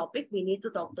next topic we need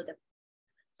to talk to them.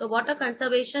 So water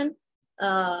conservation,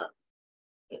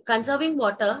 conserving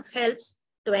water helps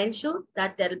to ensure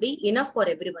that there will be enough for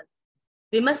everyone.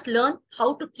 We must learn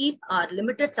how to keep our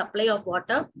limited supply of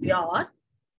water pure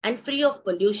and free of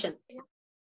pollution,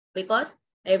 because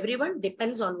everyone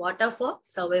depends on water for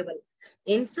survival.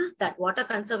 Insist that water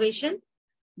conservation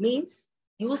means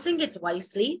using it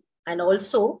wisely and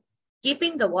also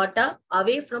keeping the water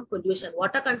away from pollution.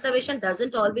 Water conservation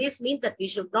doesn't always mean that we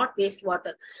should not waste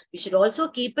water. We should also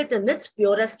keep it in its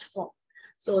purest form.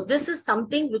 So this is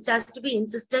something which has to be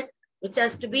insisted, which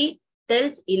has to be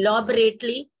dealt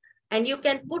elaborately, and you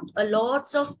can put a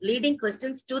lots of leading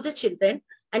questions to the children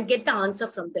and get the answer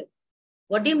from them.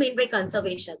 What do you mean by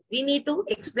conservation? We need to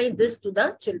explain this to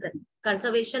the children.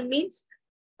 Conservation means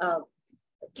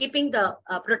keeping the,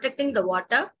 protecting the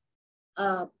water,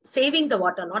 saving the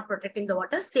water, not protecting the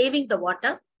water, saving the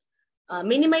water,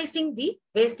 minimizing the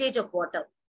wastage of water.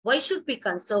 Why should we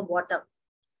conserve water?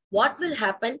 What will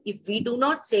happen if we do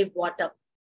not save water?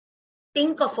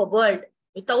 Think of a world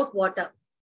without water.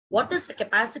 What is the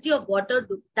capacity of water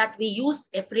that we use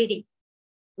every day?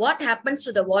 What happens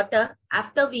to the water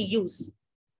after we use?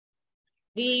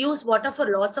 We use water for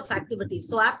lots of activities.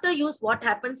 So after use, what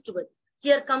happens to it?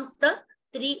 Here comes the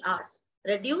 3 R's: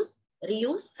 reduce,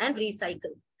 reuse, and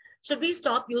recycle. Should we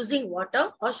stop using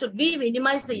water or should we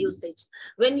minimize the usage?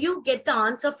 When you get the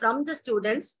answer from the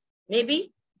students,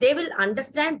 maybe they will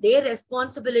understand their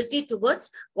responsibility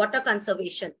towards water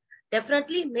conservation.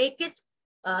 Definitely make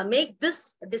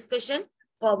this discussion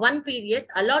for 1 period,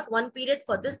 allot 1 period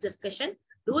for this discussion,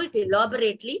 do it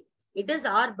elaborately. It is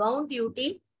our bound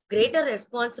duty, greater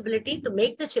responsibility to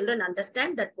make the children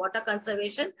understand that water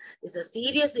conservation is a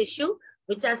serious issue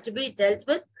which has to be dealt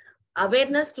with.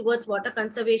 Awareness towards water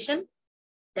conservation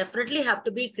definitely have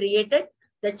to be created.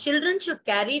 The children should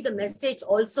carry the message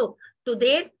also to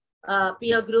their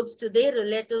peer groups, to their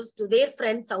relatives, to their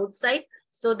friends outside,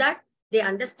 so that they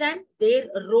understand their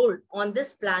role on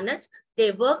this planet.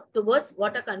 They work towards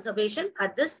water conservation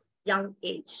at this young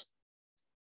age.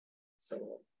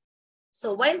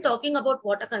 So while talking about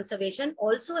water conservation,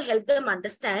 also help them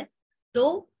understand,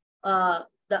 though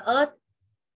the earth,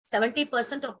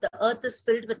 70% of the earth is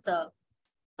filled with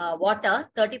water,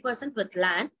 30% with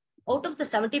land. Out of the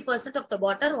 70% of the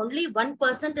water, only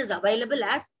 1% is available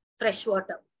as fresh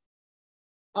water.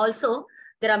 Also,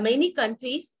 there are many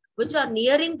countries which are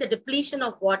nearing the depletion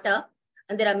of water,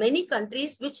 and there are many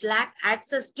countries which lack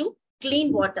access to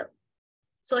clean water.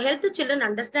 So help the children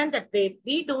understand that if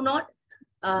we do not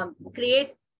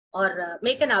create or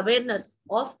make an awareness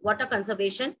of water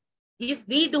conservation, if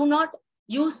we do not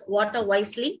use water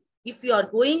wisely, if we are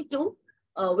going to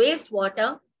waste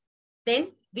water,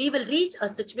 then we will reach a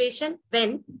situation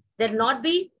when there will not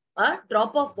be a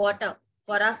drop of water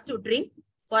for us to drink,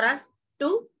 for us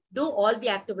to do all the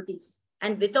activities.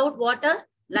 And without water,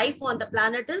 life on the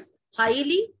planet is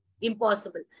highly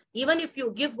impossible. Even if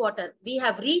you give water, we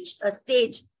have reached a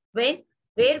stage where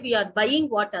we are buying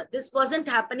water. This wasn't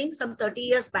happening some 30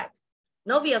 years back.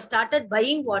 Now we have started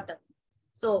buying water.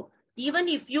 So even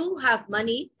if you have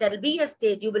money, there will be a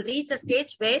stage, you will reach a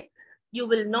stage where you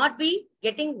will not be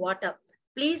getting water.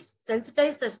 Please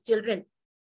sensitize the children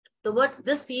towards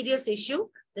this serious issue.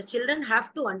 The children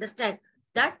have to understand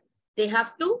that they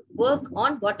have to work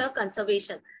on water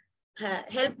conservation.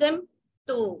 Help them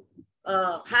to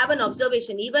have an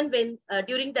observation, even when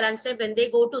during the lunchtime, when they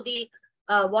go to the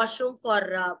washroom for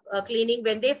cleaning,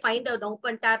 when they find an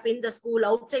open tap in the school,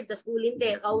 outside the school, in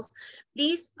their house,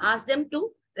 please ask them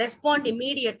to respond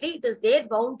immediately. It is their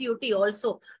bound duty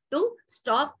also to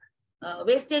stop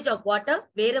wastage of water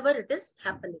wherever it is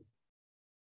happening.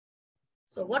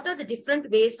 So what are the different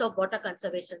ways of water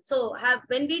conservation? So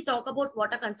when we talk about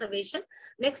water conservation,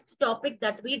 next topic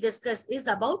that we discuss is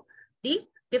about the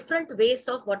different ways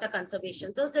of water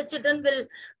conservation. So the children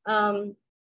will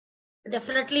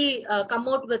definitely come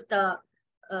out with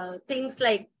things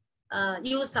like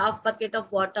use half bucket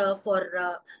of water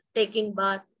for taking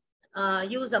bath,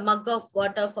 use a mug of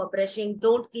water for brushing,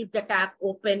 don't keep the tap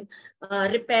open,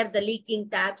 repair the leaking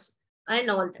taps, and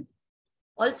all that.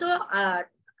 Also,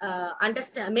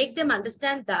 make them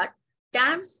understand that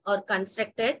dams are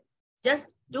constructed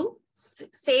just to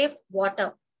save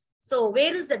water. So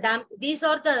where is the dam? These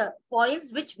are the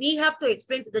points which we have to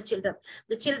explain to the children.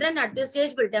 The children at this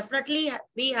age will definitely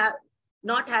be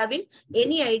not having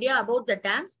any idea about the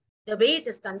dams, the way it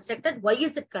is constructed, why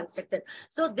is it constructed.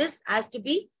 So this has to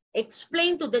be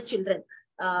explained to the children.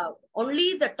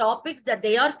 Only the topics that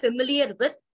they are familiar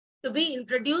with to be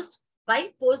introduced by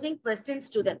posing questions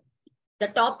to them. The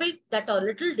topic that are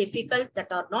little difficult,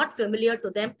 that are not familiar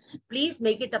to them, please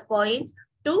make it a point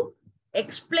to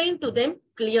explain to them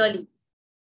clearly.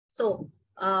 So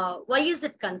why is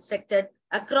it constructed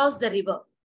across the river?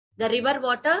 The river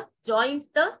water joins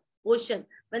the ocean.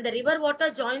 When the river water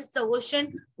joins the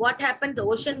ocean, what happened? The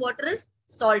ocean water is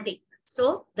salty.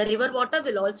 So the river water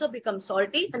will also become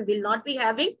salty and will not be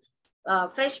having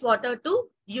fresh water to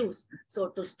use. So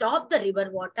to stop the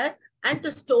river water and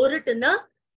to store it in a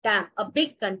dam, a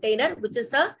big container, which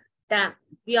is a dam,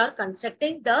 we are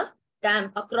constructing the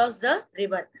dam across the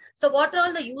river. So what are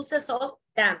all the uses of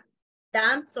dam?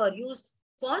 Dams are used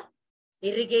for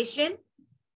irrigation,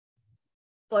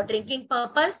 for drinking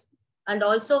purpose, and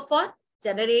also for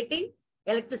generating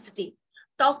electricity.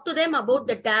 Talk to them about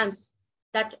the dams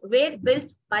that were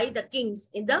built by the kings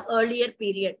in the earlier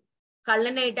period.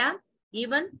 Kallanai Dam,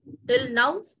 even till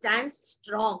now, stands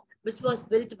strong, which was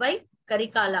built by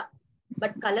Karikala.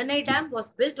 But Kallanai Dam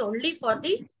was built only for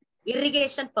the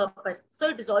irrigation purpose. So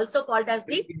it is also called as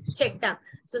the check dam.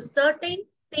 So certain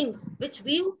things which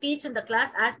we teach in the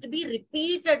class has to be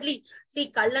repeatedly.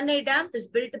 See, Kallanai Dam is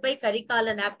built by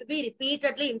Karikala and have to be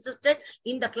repeatedly insisted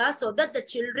in the class so that the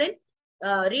children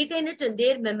retain it in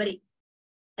their memory.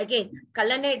 Again,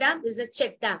 Kallanai Dam is a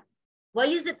check dam. Why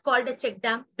is it called a check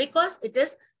dam? Because it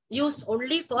is used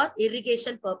only for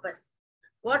irrigation purpose.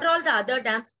 What are all the other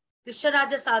dams?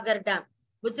 Krishnarajasagar Dam,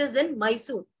 which is in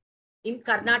Mysore, in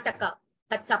Karnataka,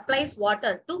 that supplies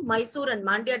water to Mysore and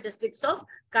Mandya districts of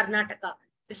Karnataka.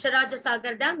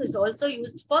 Krishnarajasagar Dam is also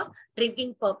used for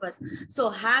drinking purpose. So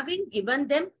having given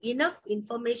them enough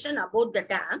information about the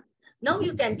dam, now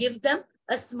you can give them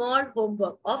a small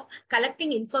homework of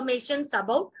collecting information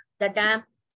about the dam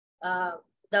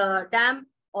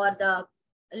or the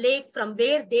lake from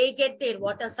where they get their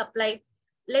water supply.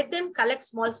 Let them collect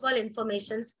small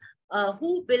informations.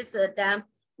 Who built the dam?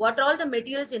 What are all the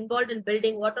materials involved in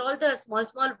building? What are all the small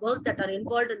work that are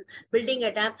involved in building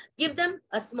a dam? Give them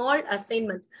a small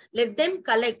assignment. Let them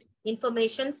collect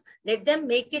informations. Let them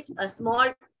make it a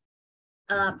small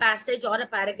passage or a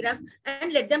paragraph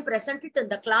and let them present it in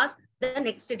the class the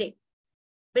next day.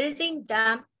 Building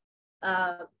dam,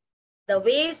 the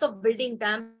ways of building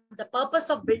dam, the purpose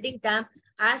of building dam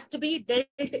has to be dealt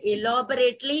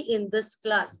elaborately in this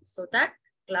class, so that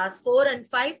class 4 and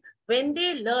 5, when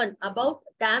they learn about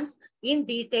dams in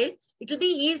detail, it will be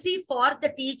easy for the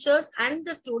teachers and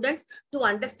the students to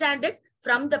understand it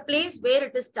from the place where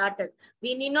it is started.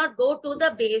 We need not go to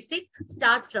the basic,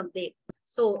 start from there.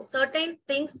 So certain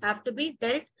things have to be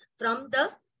dealt from the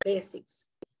basics.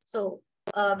 So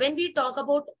when we talk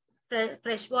about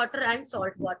fresh water and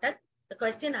salt water, the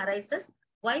question arises,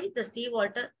 why the sea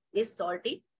water is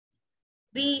salty?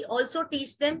 We also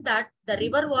teach them that the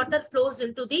river water flows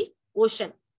into the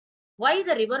ocean. Why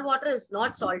the river water is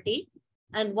not salty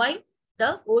and why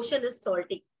the ocean is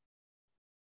salty?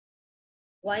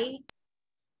 Why?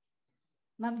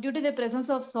 Ma'am, due to the presence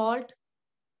of salt.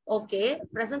 Okay,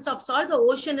 presence of salt, the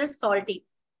ocean is salty.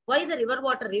 Why the river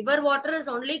water? River water is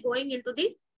only going into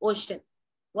the ocean.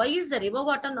 Why is the river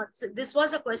water not? This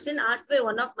was a question asked by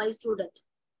one of my students.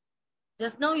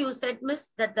 Just now you said,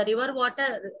 Miss, that the river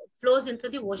water flows into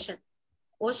the ocean.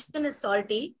 Ocean is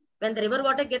salty. When the river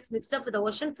water gets mixed up with the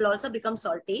ocean, it will also become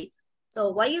salty.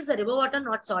 So why is the river water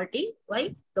not salty?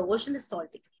 Why the ocean is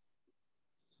salty?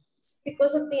 it's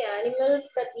because of the animals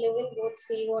that live in both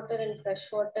seawater and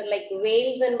freshwater, like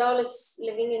whales and all, it's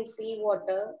living in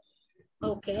seawater.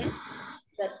 Okay.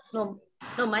 That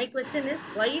No, my question is,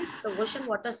 why is the ocean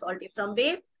water salty? From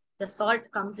where the salt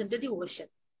comes into the ocean?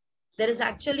 There is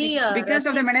actually because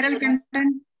of the mineral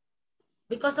content.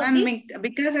 Because of the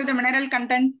because of the mineral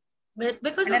content.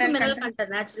 Because of the mineral content,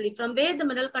 naturally. From where the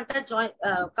mineral content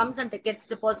comes and gets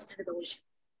deposited in the ocean?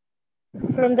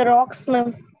 From the rocks,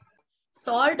 ma'am.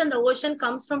 Salt in the ocean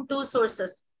comes from two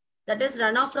sources. That is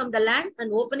runoff from the land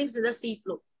and openings in the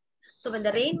seafloor. So when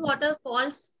the rainwater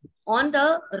falls on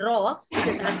the rocks, it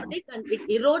is acidic and it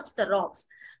erodes the rocks.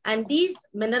 And these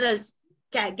minerals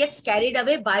gets carried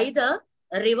away by the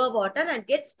river water and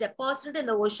gets deposited in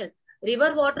the ocean.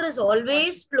 River water is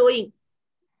always flowing.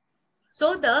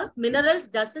 So the minerals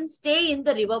doesn't stay in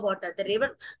the river water. The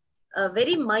river, a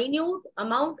very minute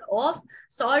amount of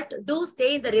salt do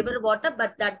stay in the river water,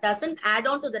 but that doesn't add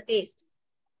on to the taste.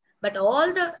 But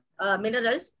all the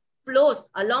minerals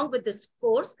flows along with this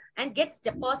force and gets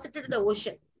deposited in the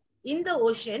ocean. In the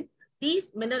ocean,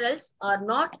 these minerals are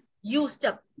not used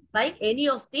up by any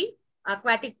of the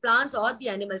aquatic plants or the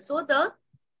animals. So the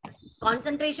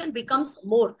concentration becomes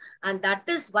more, and that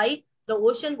is why the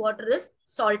ocean water is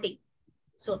salty.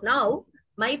 So now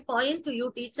my point to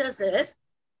you teachers is,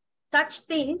 such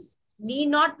things need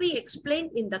not be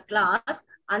explained in the class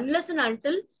unless and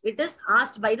until it is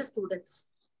asked by the students.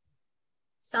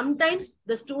 Sometimes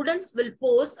the students will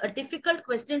pose a difficult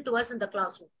question to us in the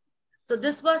classroom. So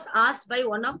this was asked by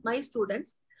one of my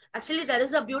students. Actually, there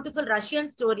is a beautiful Russian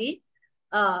story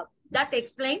that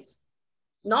explains,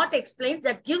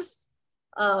 that gives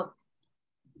an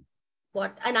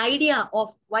idea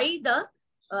of why the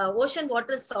ocean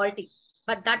water is salty.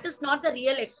 But that is not the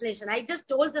real explanation. I just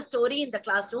told the story in the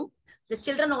classroom. The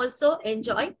children also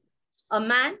enjoy. A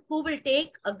man who will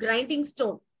take a grinding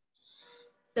stone.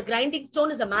 The grinding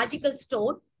stone is a magical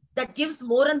stone that gives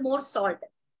more and more salt.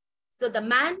 So the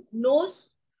man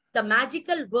knows the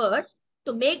magical word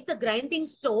to make the grinding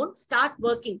stone start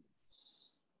working.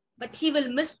 But he will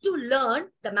miss to learn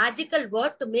the magical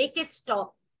word to make it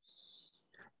stop.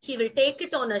 He will take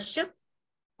it on a ship,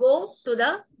 go to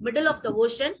the middle of the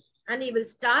ocean, and he will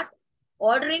start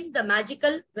ordering the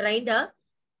magical grinder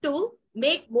to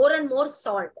make more and more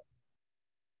salt.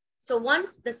 So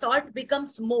once the salt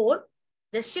becomes more,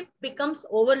 the ship becomes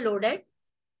overloaded,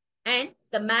 and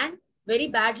the man very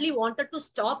badly wanted to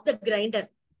stop the grinder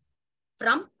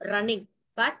from running.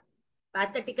 But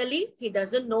pathetically, he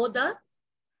doesn't know the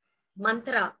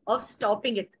mantra of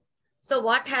stopping it. So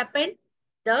what happened?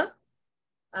 The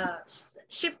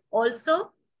ship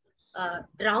also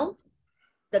drowned.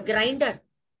 The grinder,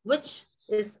 which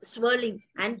is swirling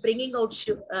and bringing out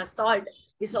salt,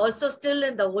 is also still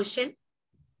in the ocean.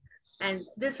 And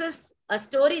this is a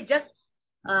story, just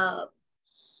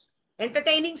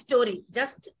entertaining story,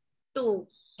 just to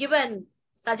give a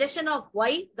suggestion of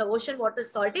why the ocean water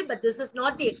is salty, but this is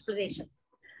not the explanation.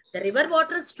 The river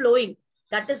water is flowing.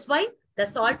 That is why the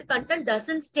salt content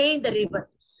doesn't stay in the river.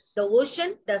 The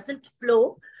ocean doesn't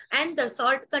flow, and the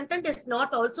salt content is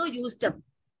not also used up.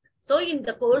 So in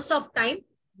the course of time,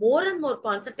 more and more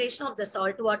concentration of the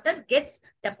salt water gets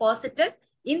deposited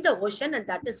in the ocean, and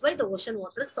that is why the ocean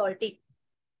water is salty.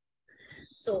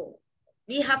 So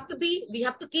we have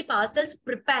to keep ourselves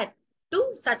prepared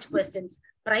to such questions.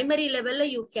 Primary level,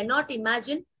 you cannot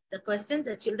imagine the questions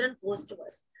the children pose to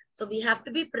us. So we have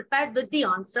to be prepared with the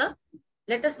answer.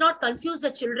 Let us not confuse the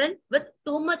children with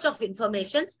too much of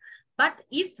information, but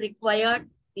if required,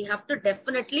 we have to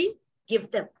definitely give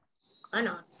them an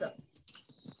answer.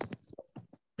 So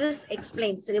this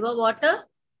explains river water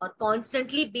are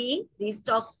constantly being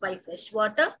restocked by fresh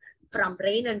water from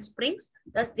rain and springs.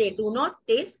 Thus, they do not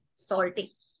taste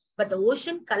salty. But the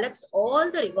ocean collects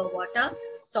all the river water,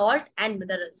 salt, and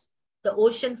minerals. The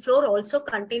ocean floor also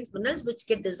contains minerals which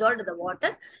get dissolved in the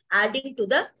water, adding to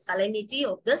the salinity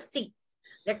of the sea.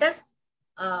 Let us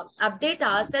update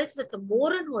ourselves with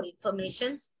more and more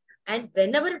informations, and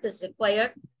whenever it is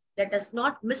required, let us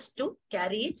not miss to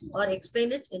carry it or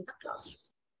explain it in the classroom.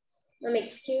 Ma'am,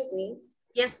 excuse me.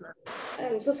 Yes, ma'am.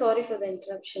 I'm so sorry for the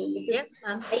interruption, because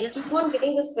yes, I keep on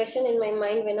getting this question in my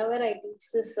mind whenever I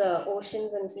teach this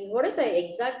oceans and seas. What is the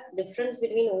exact difference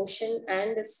between ocean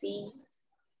and the sea?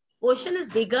 Ocean is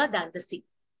bigger than the sea.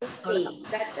 Sea,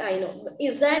 that I know.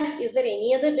 Is there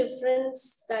any other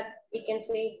difference that we can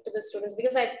say to the students?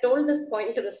 Because I told this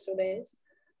point to the students.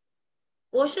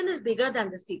 Ocean is bigger than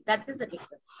the sea. That is the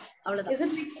difference. Is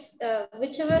it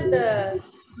whichever the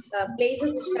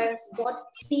places which has got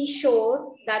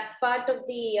seashore, that part of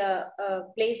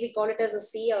the place we call it as a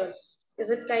sea, or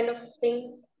is it kind of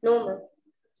thing? No, ma'am.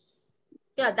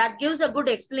 Yeah, that gives a good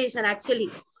explanation actually.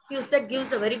 You said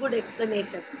gives a very good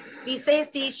explanation. We say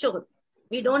seashore.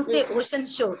 We don't say ocean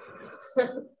shore.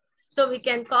 So we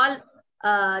can call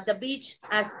the beach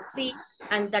as sea,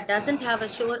 and that doesn't have a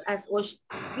shore as ocean.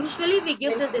 Usually we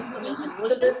give this information.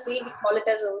 To the sea, we call it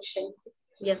as ocean.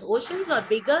 Yes, oceans are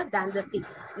bigger than the sea.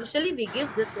 Usually we give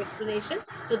this explanation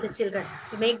to the children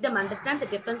to make them understand the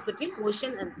difference between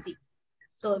ocean and sea.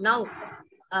 So now,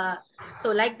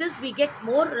 so like this, we get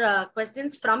more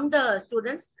questions from the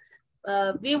students.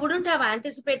 We wouldn't have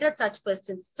anticipated such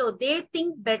questions. So they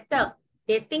think better,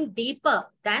 they think deeper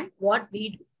than what we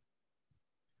do.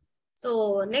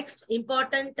 So next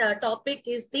important topic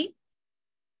is the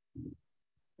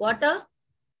water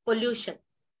pollution.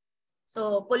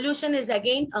 So pollution is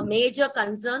again a major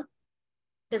concern.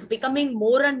 It is becoming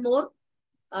more and more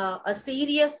a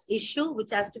serious issue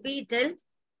which has to be dealt,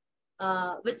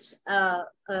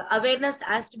 awareness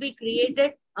has to be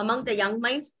created among the young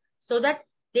minds so that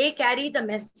they carry the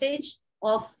message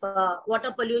of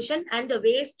water pollution and the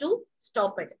ways to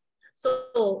stop it.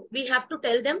 So we have to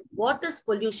tell them what is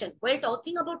pollution. While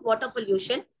talking about water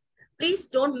pollution, please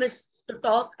don't miss to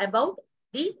talk about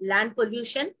the land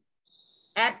pollution,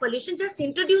 air pollution. Just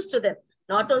introduce to them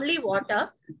not only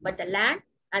water, but the land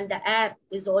and the air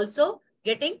is also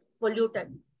getting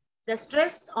polluted. The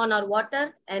stress on our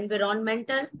water environment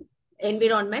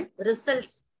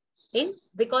results in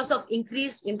because of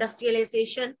increased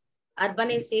industrialization,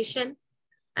 urbanization,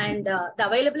 and the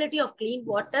availability of clean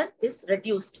water is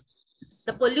reduced.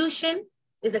 The pollution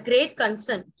is a great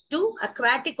concern to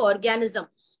aquatic organism.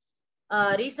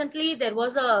 Recently, there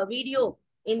was a video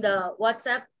in the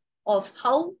WhatsApp of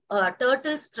how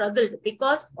turtles struggled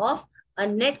because of a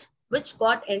net which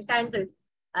got entangled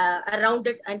around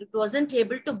it and it wasn't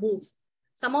able to move.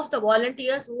 Some of the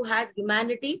volunteers who had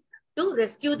humanity to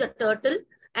rescue the turtle,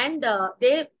 and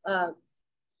they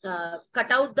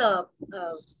cut out the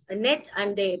net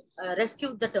and they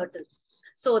rescued the turtle.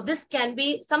 So this can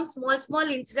be some small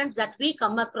incidents that we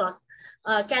come across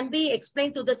can be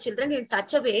explained to the children in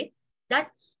such a way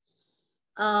that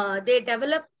they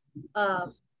develop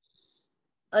that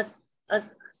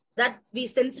we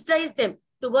sensitize them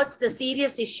towards the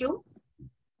serious issue.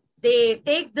 They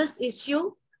take this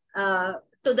issue to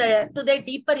their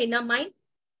deeper inner mind,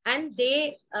 and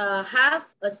they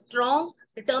have a strong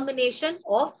determination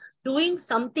of doing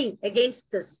something against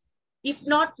this. If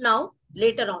not now,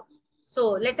 later on.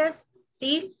 So let us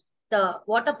deal the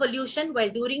water pollution while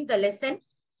during the lesson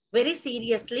very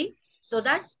seriously so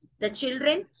that the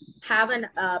children have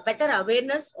a better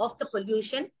awareness of the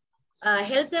pollution.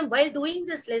 Help them while doing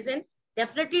this lesson.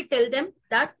 Definitely tell them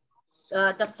that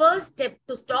the first step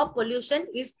to stop pollution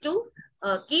is to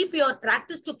keep your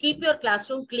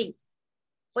classroom clean.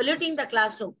 Polluting the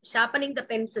classroom, sharpening the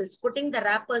pencils, putting the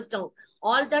wrappers down,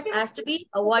 all that has to be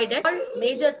avoided. All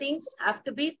major things have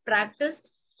to be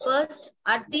practiced first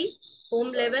at the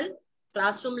home level,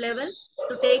 classroom level,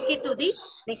 to take it to the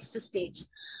next stage.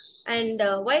 And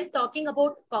while talking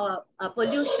about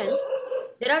pollution,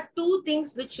 there are two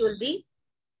things which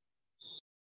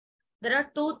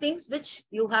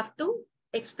you have to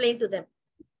explain to them.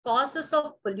 Causes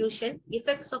of pollution,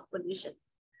 effects of pollution.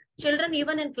 Children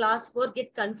even in class 4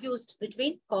 get confused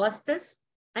between causes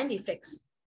and effects.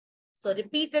 So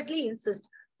repeatedly insist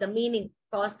the meaning.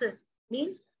 Causes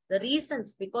means the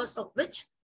reasons because of which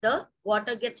the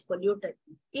water gets polluted.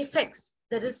 Effects,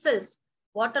 the results.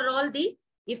 What are all the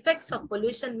effects of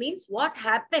pollution means what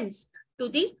happens to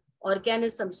the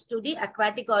organisms, to the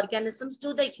aquatic organisms,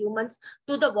 to the humans,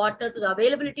 to the water, to the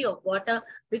availability of water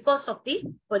because of the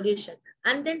pollution.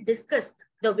 And then discuss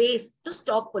the ways to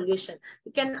stop pollution.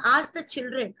 You can ask the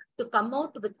children to come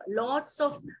out with lots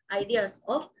of ideas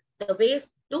of the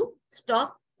ways to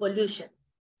stop pollution.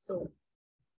 So,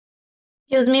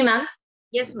 excuse me, ma'am.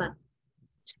 Yes, ma'am.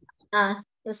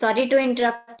 Sorry to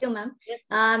interrupt you, ma'am. Yes,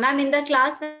 ma'am, in the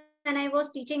class when I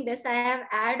was teaching this, I have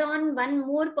add on one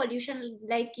more pollution,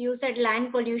 like you said,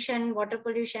 land pollution, water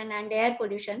pollution, and air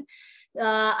pollution.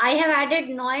 I have added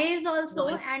noise also,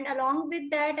 and along with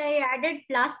that, I added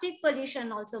plastic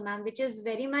pollution also, ma'am, which is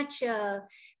very much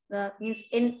means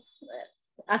in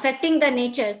affecting the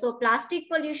nature. So plastic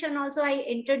pollution also I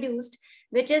introduced,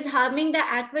 which is harming the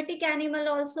aquatic animal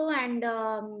also, and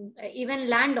even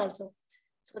land also.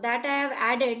 So that I have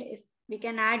added, if we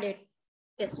can add it.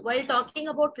 Yes, while talking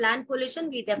about land pollution,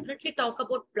 we definitely talk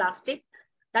about plastic.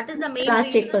 That is the main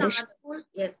plastic reason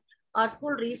pollution. Our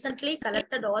school recently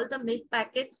collected all the milk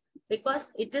packets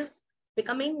because it is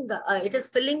becoming, it is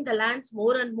filling the lands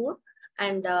more and more,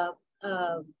 and a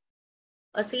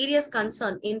serious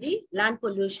concern in the land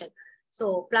pollution.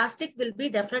 So plastic will be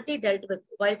definitely dealt with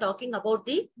while talking about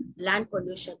the land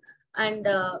pollution. And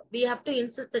we have to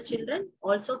insist the children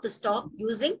also to stop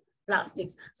using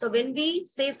plastics. So when we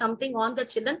say something on the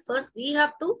children, first we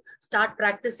have to start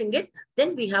practicing it.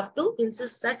 Then we have to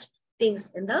insist such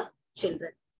things in the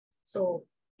children. So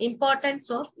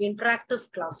importance of interactive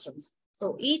classrooms.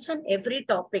 So each and every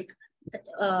topic that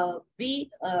we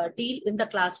deal in the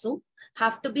classroom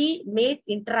have to be made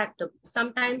interactive.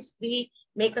 Sometimes we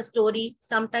make a story,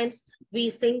 sometimes we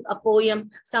sing a poem,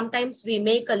 sometimes we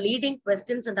make a leading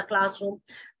questions in the classroom.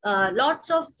 Lots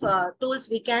of tools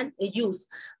we can use.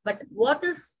 But what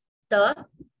is the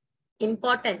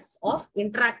importance of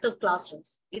interactive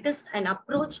classrooms? It is an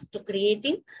approach to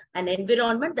creating an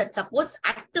environment that supports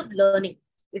active learning.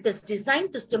 It is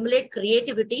designed to stimulate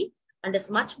creativity and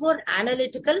is much more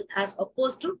analytical as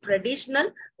opposed to traditional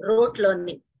rote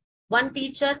learning. One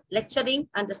teacher lecturing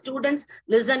and the students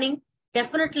listening,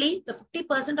 definitely the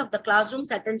 50% of the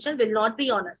classroom's attention will not be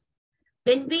on us.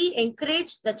 When we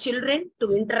encourage the children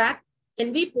to interact,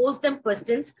 when we pose them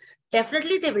questions,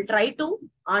 definitely they will try to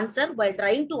answer. While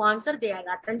trying to answer, their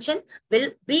attention will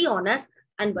be on us.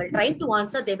 And while trying to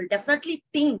answer, they will definitely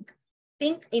think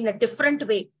in a different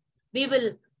way. We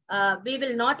will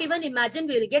not even imagine.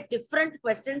 We will get different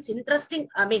questions,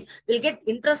 we'll get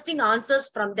interesting answers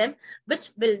from them,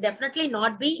 which will definitely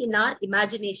not be in our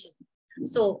imagination.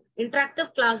 So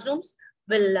interactive classrooms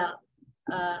will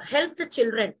help the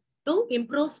children to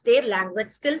improve their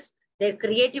language skills, their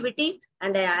creativity,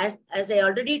 and as I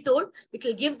already told, it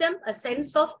will give them a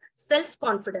sense of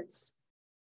self-confidence.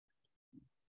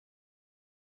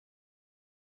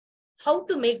 How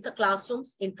to make the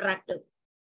classrooms interactive?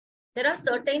 There are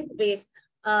certain ways.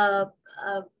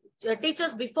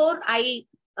 Teachers, before I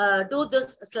do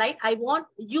this slide, I want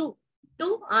you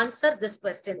to answer this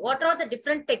question. What are the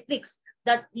different techniques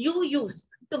that you use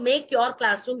to make your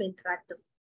classroom interactive?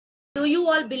 Do you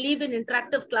all believe in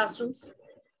interactive classrooms?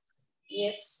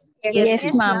 Yes.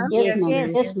 Yes, ma'am. Yes,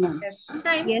 Yes, ma'am.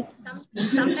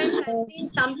 Sometimes I've seen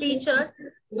some teachers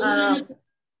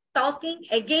talking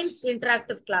against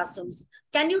interactive classrooms.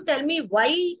 Can you tell me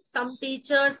why some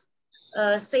teachers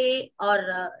say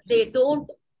or they don't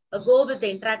go with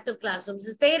the interactive classrooms?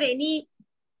 Is there any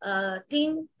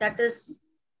thing that is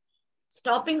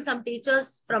stopping some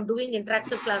teachers from doing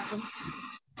interactive classrooms?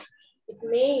 It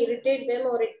may irritate them,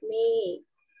 or it may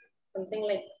something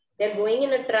like they're going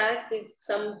in a track. If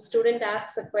some student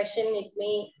asks a question, it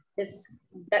may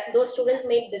those students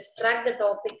may distract the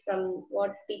topic from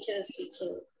what teacher is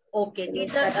teaching. Okay,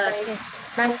 teacher.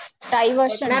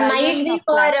 Diversion.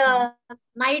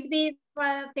 Might be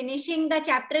for finishing the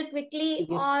chapter quickly,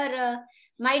 or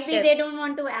might be they don't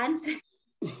want to answer.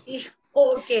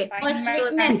 Okay. For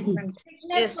strictness.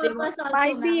 Strictness purpose also.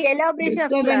 Might be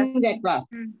elaborate class.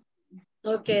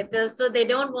 Okay, so they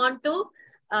don't want to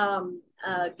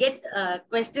get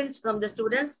questions from the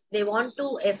students. They want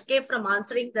to escape from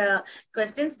answering the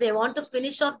questions. They want to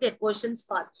finish off their questions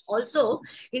fast. Also,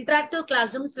 interactive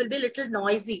classrooms will be little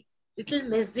noisy, little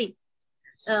messy.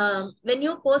 When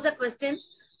you pose a question,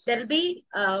 there will be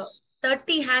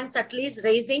 30 hands at least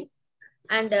raising,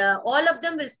 and all of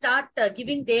them will start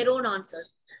giving their own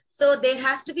answers. So there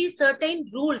has to be certain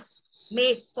rules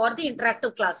made for the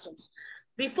interactive classrooms.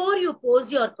 Before you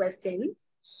pose your question,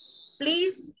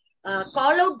 please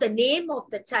call out the name of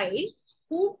the child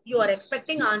who you are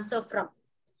expecting answer from.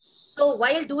 So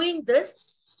while doing this,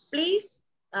 please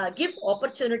give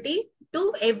opportunity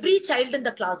to every child in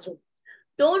the classroom.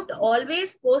 Don't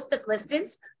always pose the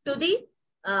questions to the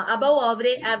above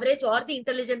average or the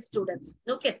intelligent students.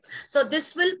 Okay, so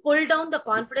this will pull down the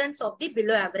confidence of the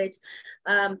below average.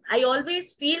 I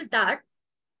always feel that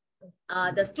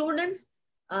the students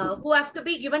who have to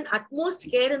be given utmost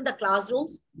care in the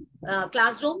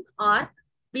classroom are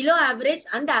below average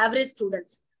and average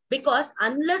students, because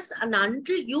unless and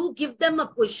until you give them a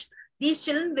push, these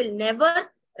children will never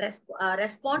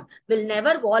respond, will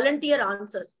never volunteer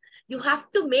answers. You have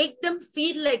to make them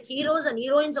feel like heroes and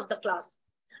heroines of the class.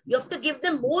 You have to give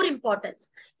them more importance.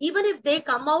 Even if they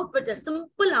come out with a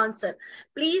simple answer,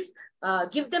 please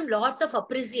give them lots of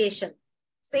appreciation.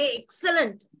 Say,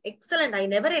 excellent, excellent. I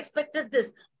never expected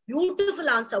this. Beautiful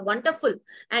answer, wonderful.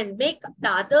 And make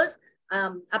the others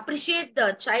appreciate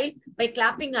the child by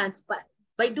clapping hands.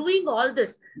 By doing all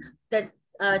this, the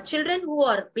children who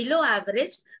are below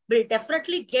average will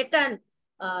definitely get an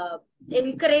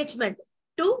encouragement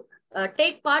to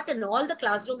take part in all the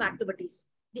classroom activities.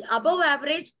 The above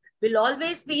average will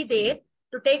always be there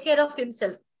to take care of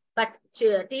himself. But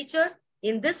teachers,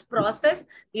 in this process,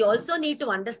 we also need to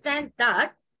understand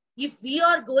that if we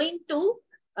are going to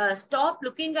stop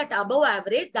looking at above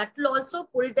average, that will also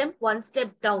pull them one step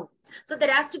down. So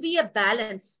there has to be a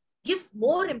balance. Give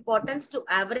more importance to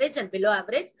average and below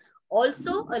average.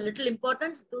 Also a little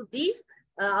importance to these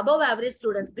above average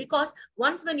students, because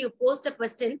once when you post a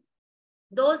question,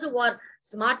 those who are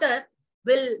smarter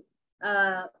will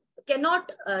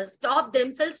cannot stop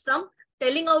themselves from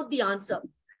telling out the answer.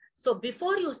 So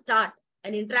before you start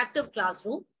an interactive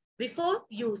classroom, before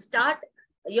you start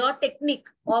your technique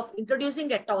of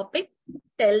introducing a topic,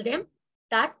 tell them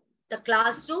that the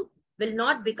classroom will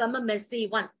not become a messy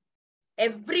one.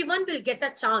 Everyone will get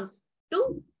a chance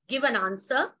to give an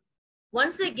answer.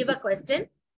 Once I give a question,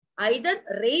 either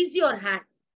raise your hand.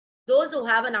 Those who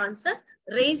have an answer,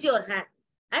 raise your hand.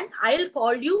 And I'll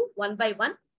call you one by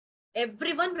one.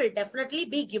 Everyone will definitely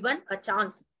be given a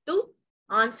chance to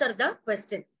answer the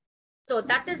question. So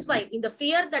that is why, in the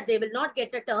fear that they will not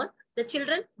get a turn, the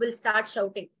children will start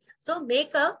shouting. So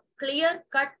make a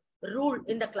clear-cut rule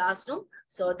in the classroom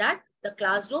so that the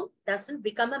classroom doesn't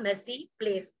become a messy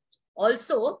place.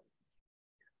 Also,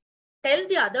 tell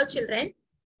the other children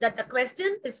that the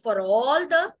question is for all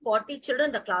the 40 children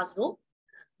in the classroom.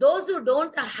 Those who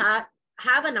don't have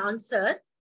an answer,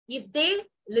 if they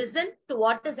listen to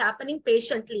what is happening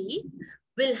patiently,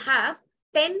 will have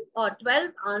 10 or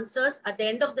 12 answers at the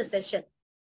end of the session.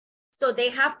 So they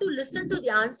have to listen to the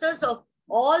answers of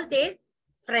all their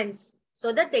friends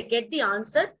so that they get the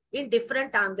answer in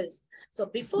different angles. So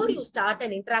before you start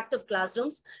an interactive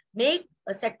classrooms, make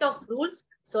a set of rules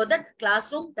so that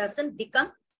classroom doesn't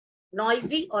become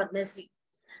noisy or messy.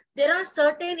 There are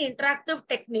certain interactive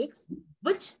techniques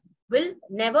which will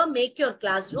never make your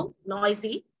classroom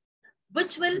noisy,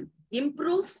 which will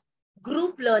improve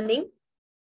group learning,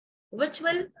 which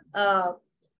will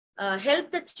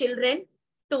help the children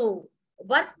to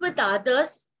work with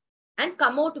others and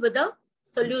come out with a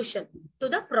solution to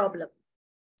the problem.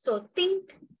 So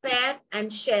think, pair,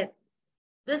 and share.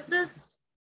 This is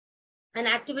an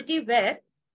activity where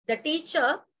the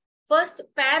teacher first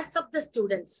pairs up the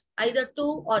students, either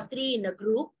 2 or 3 in a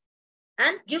group,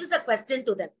 and gives a question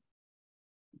to them.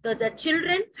 The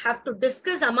children have to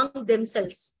discuss among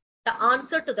themselves the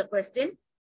answer to the question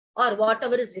or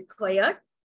whatever is required.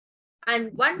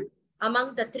 And one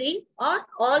among the 3 or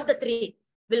all the 3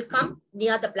 will come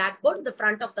near the blackboard in the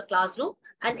front of the classroom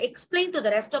and explain to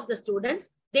the rest of the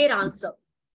students their answer.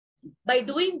 By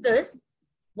doing this,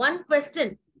 one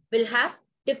question will have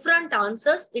different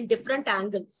answers in different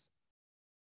angles.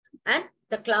 And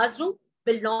the classroom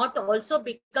will not also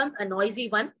become a noisy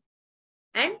one.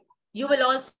 And you will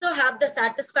also have the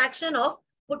satisfaction of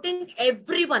putting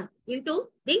everyone into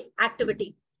the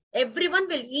activity. Everyone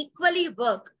will equally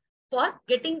work for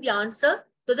getting the answer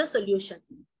to the solution.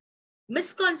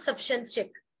 Misconception check.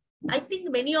 I think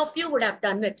many of you would have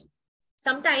done it.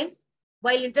 Sometimes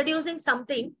while introducing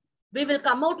something, we will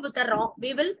come out with a wrong,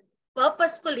 we will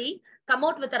purposefully come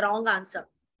out with a wrong answer.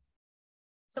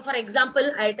 So for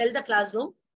example, I'll tell the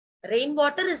classroom,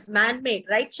 rainwater is man-made,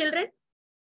 right children?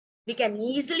 We can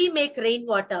easily make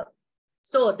rainwater.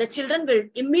 So the children will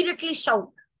immediately shout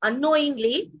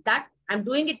unknowingly that I'm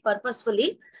doing it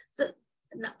purposefully. So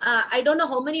I don't know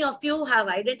how many of you have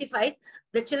identified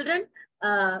the children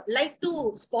like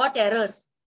to spot errors.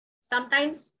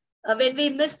 Sometimes when we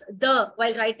miss the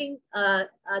while writing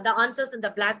the answers in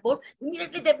the blackboard,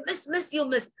 immediately they miss, you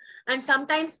missed. And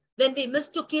sometimes when we miss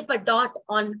to keep a dot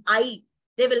on I,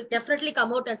 they will definitely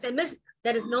come out and say, Miss,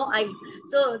 there is no I.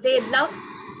 So they love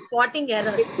spotting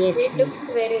errors. Yes, they do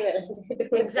very well.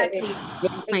 Exactly.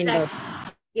 Exactly.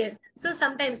 Yes. So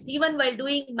sometimes even while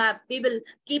doing map, we will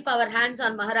keep our hands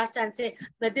on Maharashtra and say,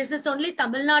 but this is only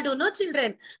Tamil Nadu, no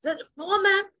children. So, no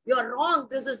ma'am, you're wrong.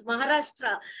 This is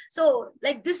Maharashtra. So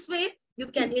like this way, you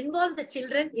can involve the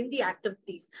children in the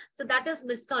activities. So that is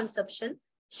misconception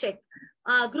check.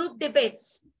 Group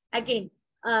debates, again,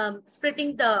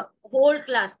 splitting the whole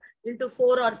class into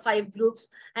 4 or 5 groups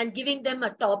and giving them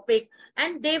a topic,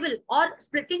 and they will, or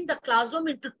splitting the classroom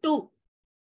into 2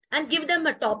 and give them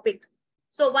a topic.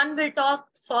 So one will talk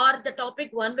for the topic,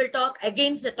 one will talk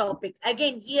against the topic.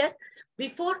 Again, here,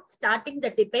 before starting the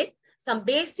debate, some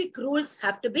basic rules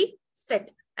have to be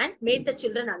set and made the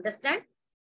children understand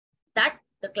that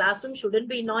the classroom shouldn't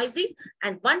be noisy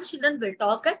and one children will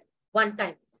talk at one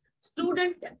time.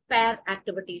 Student pair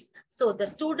activities. So the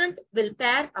student will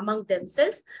pair among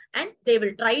themselves and they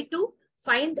will try to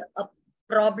find a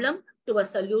problem to a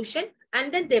solution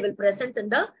and then they will present in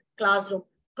the classroom.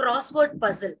 Crossword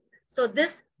puzzle. So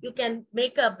this, you can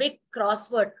make a big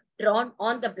crossword drawn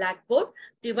on the blackboard,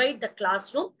 divide the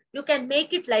classroom. You can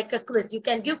make it like a quiz. You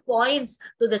can give points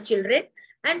to the children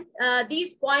And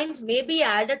these points may be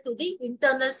added to the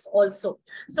internals also.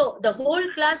 So the whole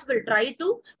class will try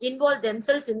to involve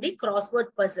themselves in the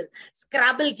crossword puzzle,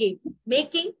 Scrabble game,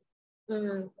 making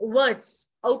words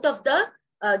out of the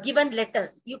given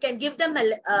letters. You can give them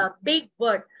a big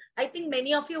word. I think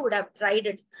many of you would have tried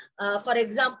it. For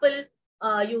example,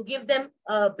 you give them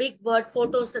a big word,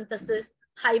 photosynthesis,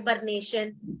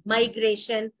 hibernation,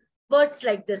 migration, words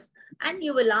like this. And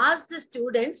you will ask the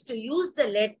students to use the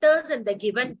letters in the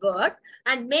given word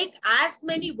and make as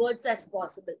many words as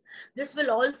possible. This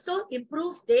will also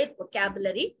improve their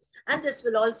vocabulary. And this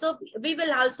will also, we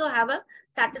will also have a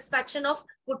satisfaction of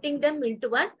putting them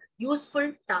into a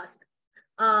useful task.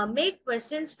 Make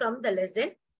questions from the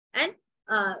lesson and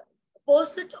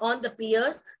post it on the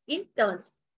peers in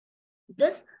turns.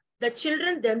 This the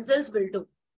children themselves will do.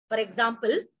 For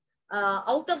example,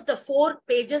 out of the 4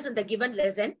 pages in the given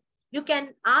lesson, you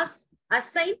can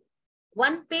assign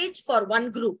 1 page for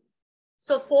 1 group.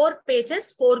 So 4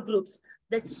 pages, 4 groups.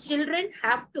 The children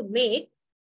have to make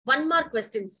 1 more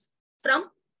questions from,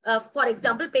 for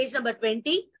example, page number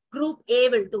 20, group A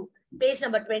will do. Page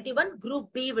number 21,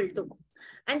 group B will do.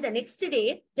 And the next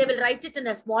day, they will write it in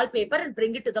a small paper and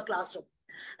bring it to the classroom.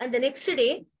 And the next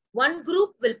day, 1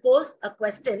 group will post a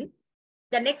question.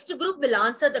 The next group will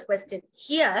answer the question.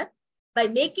 Here, by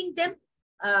making them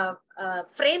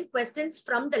frame questions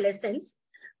from the lessons,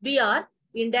 we are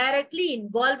indirectly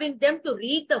involving them to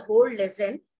read the whole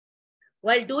lesson.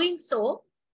 While doing so,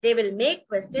 they will make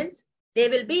questions. They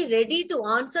will be ready to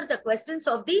answer the questions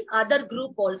of the other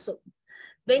group also.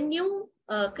 When you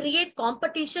create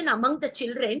competition among the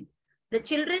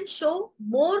children show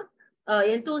more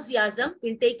enthusiasm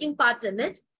in taking part in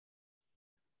it,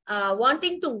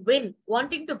 wanting to win,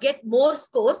 wanting to get more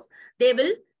scores. They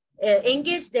will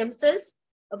engage themselves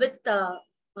with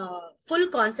full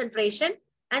concentration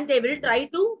and they will try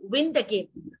to win the game.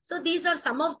 So these are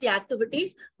some of the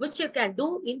activities which you can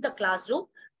do in the classroom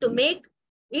to make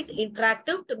it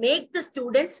interactive, to make the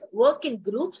students work in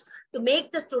groups, to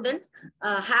make the students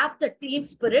have the team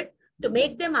spirit, to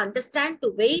make them understand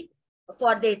to wait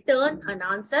for their turn and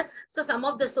answer. So some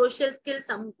of the social skills,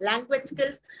 some language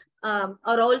skills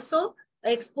are also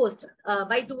exposed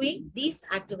by doing these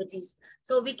activities.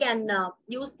 So we can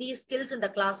use these skills in the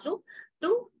classroom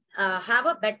to have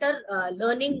a better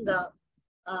learning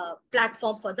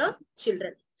platform for the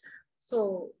children.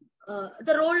 So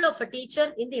the role of a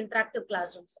teacher in the interactive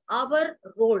classrooms. Our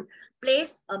role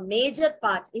plays a major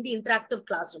part in the interactive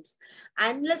classrooms.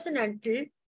 Unless and until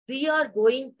we are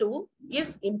going to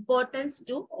give importance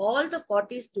to all the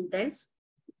 40 students,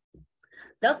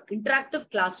 the interactive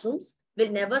classrooms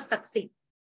will never succeed.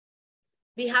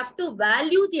 We have to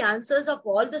value the answers of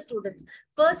all the students.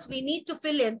 First, we need to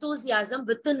feel enthusiasm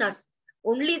within us.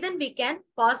 Only then we can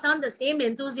pass on the same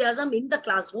enthusiasm in the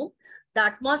classroom. The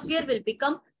atmosphere will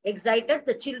become excited.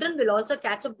 The children will also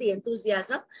catch up the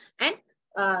enthusiasm and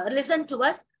listen to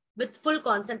us with full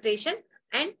concentration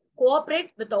and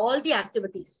cooperate with all the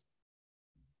activities.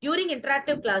 During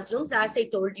interactive classrooms, as I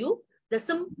told you, the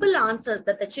simple answers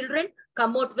that the children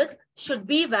come out with should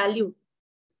be valued.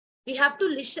 We have to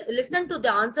listen to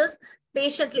the answers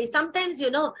patiently. Sometimes,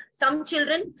 you know, some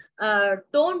children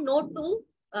don't know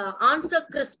to answer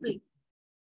crisply.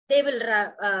 They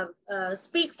will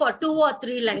speak for 2 or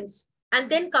 3 lines and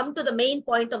then come to the main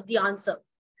point of the answer.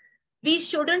 We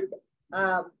shouldn't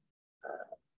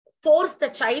force the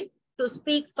child to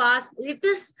speak fast. It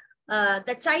is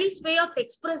the child's way of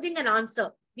expressing an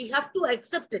answer. We have to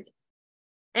accept it.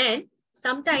 And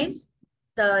sometimes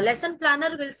the lesson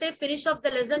planner will say finish off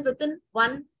the lesson within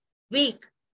 1 week.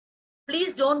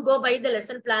 Please don't go by the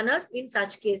lesson planners in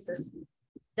such cases.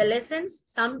 The lessons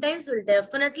sometimes will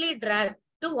definitely drag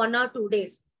to 1 or 2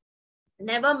 days.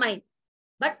 Never mind.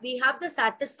 But we have the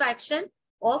satisfaction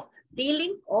of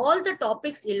dealing all the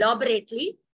topics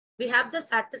elaborately. We have the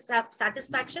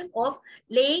satisfaction of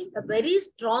laying a very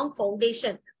strong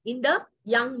foundation in the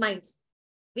young minds.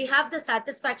 We have the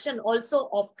satisfaction also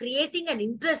of creating an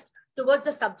interest towards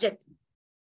the subject.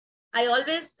 I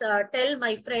always tell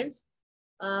my friends,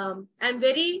 I'm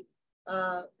very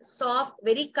soft,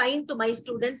 very kind to my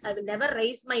students. I will never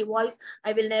raise my voice.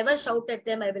 I will never shout at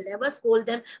them. I will never scold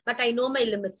them, but I know my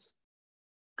limits.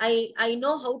 I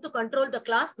know how to control the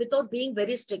class without being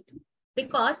very strict,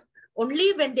 because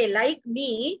only when they like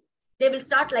me, they will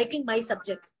start liking my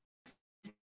subject.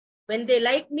 When they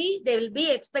like me, they will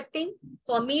be expecting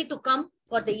for me to come,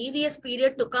 for the EVS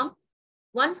period to come.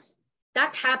 Once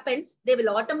that happens, they will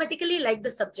automatically like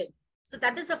the subject. So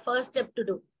that is the first step to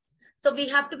do. So we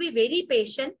have to be very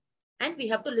patient and we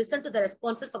have to listen to the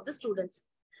responses of the students.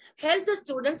 Help the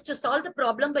students to solve the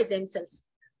problem by themselves.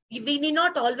 We need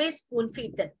not always spoon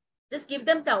feed them. Just give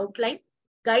them the outline,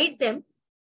 guide them,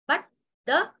 but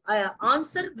the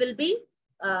answer will be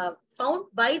found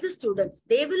by the students.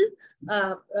 They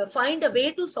will find a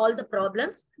way to solve the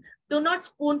problems. Do not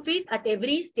spoon feed at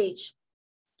every stage.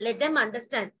 Let them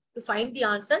understand to find the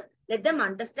answer. Let them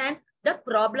understand the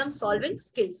problem solving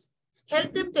skills.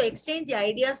 Help them to exchange the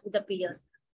ideas with the peers.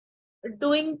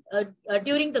 During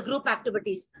the group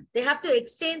activities, they have to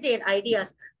exchange their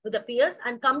ideas with the peers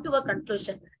and come to a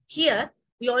conclusion. Here,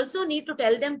 we also need to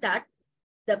tell them that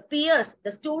the peers,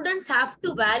 the students have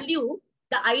to value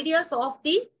the ideas of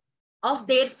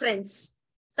their friends.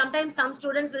 Sometimes some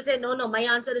students will say, no, my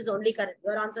answer is only correct.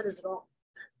 Your answer is wrong.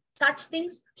 Such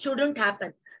things shouldn't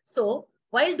happen. So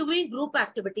while doing group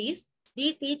activities,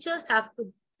 we teachers have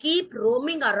to keep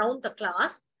roaming around the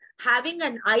class, having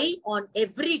an eye on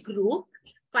every group,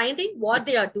 finding what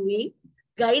they are doing,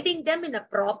 guiding them in a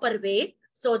proper way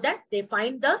so that they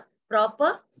find the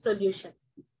proper solution.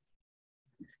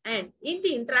 And in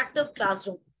the interactive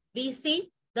classroom, we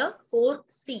see the 4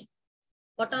 C.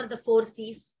 What are the 4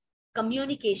 C's?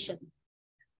 Communication.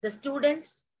 The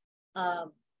students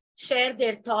share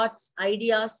their thoughts,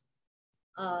 ideas.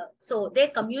 So their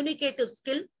communicative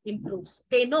skill improves.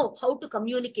 They know how to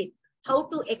communicate, how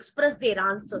to express their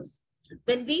answers.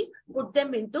 When we put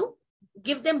them into,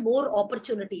 give them more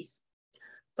opportunities.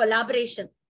 Collaboration.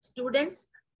 Students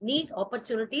need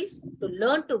opportunities to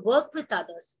learn to work with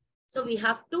others. So we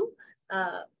have to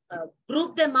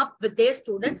group them up with their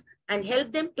students and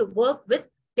help them to work with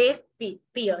their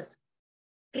peers.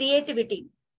 Creativity.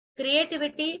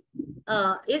 Creativity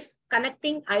is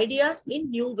connecting ideas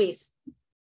in new ways.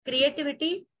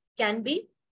 Creativity can be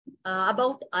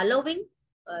about allowing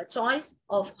choice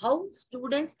of how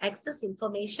students access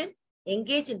information,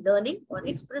 engage in learning, or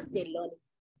express their learning.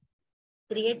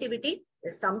 Creativity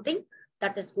is something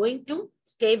that is going to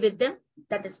stay with them,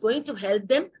 that is going to help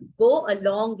them go a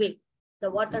long way. The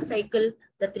water cycle,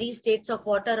 the 3 states of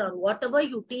water, or whatever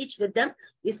you teach with them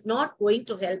is not going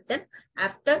to help them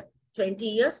after 20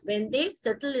 years when they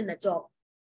settle in a job.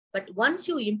 But once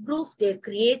you improve their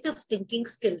creative thinking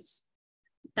skills,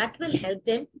 that will help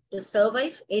them to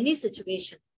survive any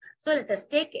situation. So let us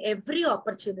take every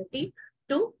opportunity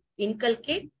to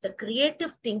inculcate the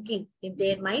creative thinking in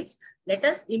their minds. Let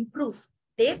us improve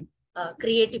their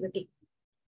creativity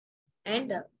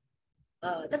and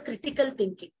the critical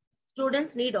thinking.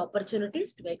 Students need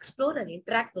opportunities to explore and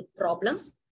interact with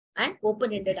problems and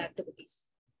open-ended activities.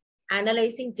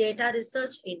 Analyzing data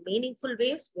research in meaningful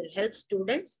ways will help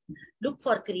students look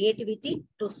for creativity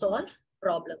to solve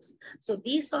problems. So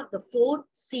these are the 4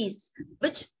 C's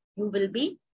which you will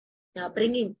be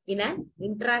bringing in an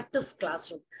interactive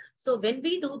classroom. So when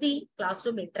we do the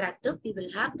classroom interactive, we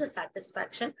will have the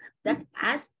satisfaction that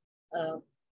as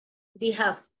we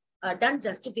have done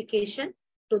justification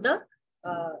to the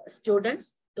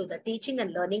students, to the teaching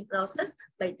and learning process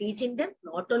by teaching them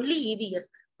not only EVS,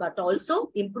 but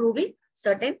also improving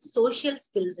certain social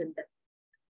skills in them.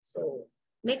 So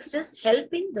next is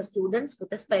helping the students with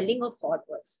the spelling of odd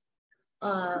words.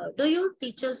 Do you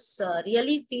teachers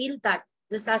really feel that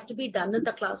this has to be done in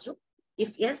the classroom?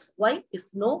 If yes, why? If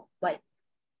no, why?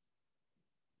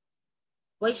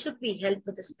 Why should we help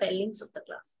with the spellings of the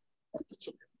class of the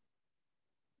children?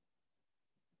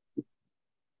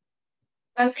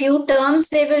 A few terms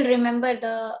they will remember,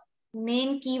 the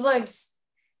main keywords,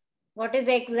 what is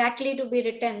exactly to be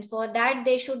written. For that,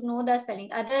 they should know the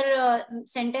spelling. Other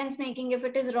sentence making, if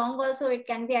it is wrong also, it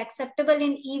can be acceptable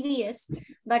in EVS,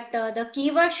 but the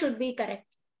keyword should be correct.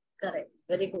 Correct.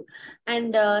 Very good.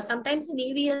 And sometimes in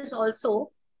EVS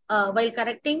also, while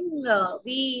correcting,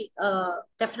 we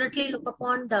definitely look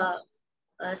upon the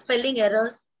spelling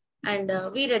errors and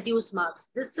we reduce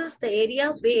marks. This is the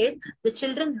area where the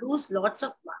children lose lots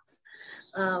of marks.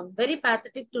 Very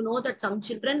pathetic to know that some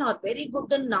children are very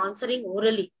good in answering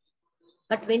orally.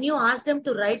 But when you ask them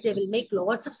to write, they will make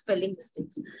lots of spelling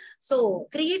mistakes. So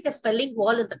create a spelling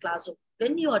wall in the classroom.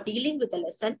 When you are dealing with a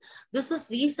lesson, this is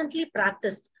recently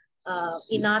practiced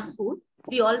in our school.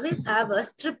 We always have a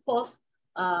strip of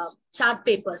chart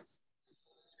papers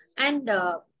and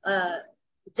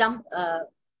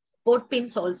board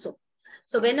pins also.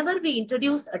 So whenever we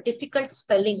introduce a difficult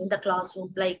spelling in the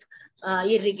classroom, like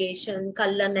irrigation,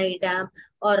 Kallanai Dam,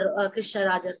 or Krishna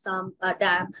Rajasam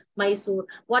Dam, Mysore,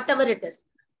 whatever it is,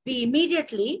 we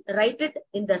immediately write it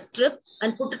in the strip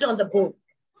and put it on the board.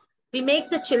 We make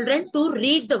the children to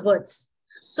read the words.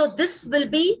 So this will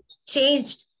be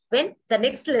changed when the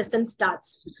next lesson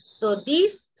starts. So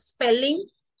these spelling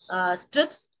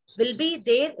strips will be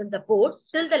there in the board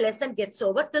till the lesson gets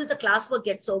over, till the classwork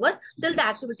gets over, till the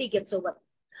activity gets over.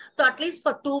 So at least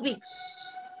for 2 weeks,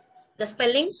 the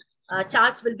spelling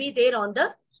charts will be there on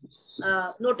the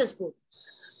notice board.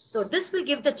 So this will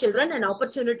give the children an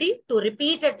opportunity to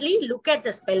repeatedly look at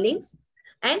the spellings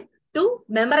and to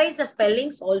memorize the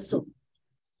spellings also.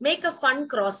 Make a fun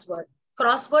crossword.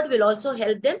 Crossword will also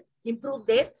help them improve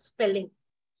their spelling.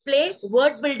 Play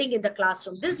word building in the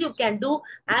classroom. This you can do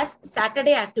as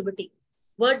Saturday activity.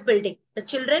 Word building. The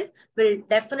children will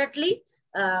definitely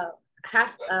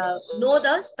know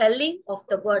the spelling of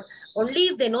the word. Only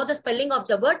if they know the spelling of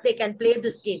the word, they can play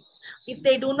this game. If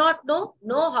they do not know,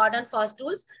 no hard and fast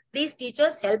rules. Please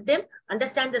teachers help them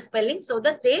understand the spelling so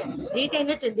that they retain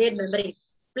it in their memory.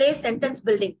 Play sentence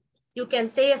building. You can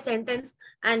say a sentence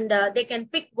and they can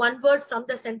pick one word from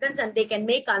the sentence and they can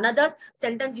make another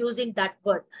sentence using that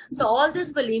word. So all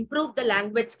this will improve the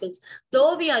language skills.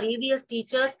 Though we are EVS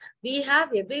teachers, we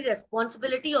have every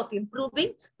responsibility of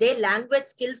improving their language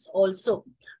skills also.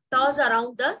 Toss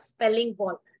around the spelling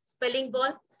ball. Spelling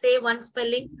ball, say one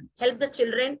spelling, help the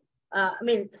children,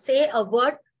 say a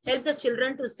word, help the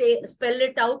children to spell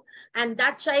it out, and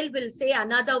that child will say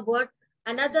another word.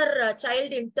 Another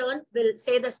child in turn will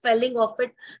say the spelling of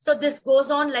it. So this goes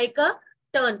on like a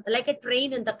turn, like a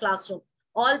train in the classroom.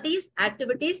 All these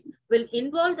activities will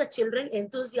involve the children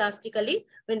enthusiastically,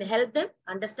 will help them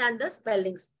understand the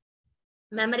spellings.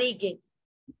 Memory game.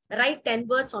 Write 10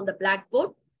 words on the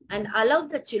blackboard and allow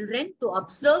the children to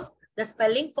observe the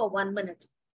spelling for 1 minute.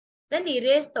 Then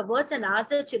erase the words and ask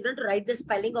the children to write the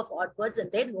spelling of odd words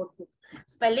in their notebook.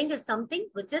 Spelling is something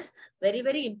which is very,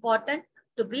 very important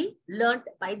to be learnt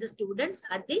by the students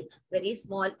at the very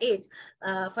small age.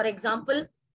 For example,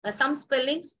 some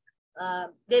spellings,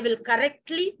 they will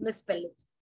correctly misspell it.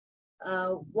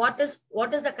 What is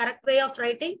the correct way of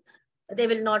writing? They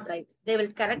will not write. They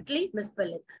will correctly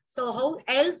misspell it. So how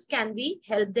else can we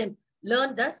help them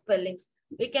learn the spellings?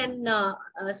 We can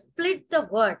split the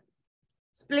word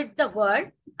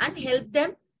and help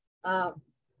them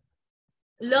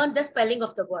learn the spelling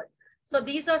of the word. So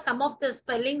these are some of the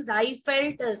spellings I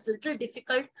felt is little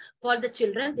difficult for the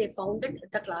children. They found it in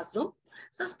the classroom.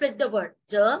 So split the word.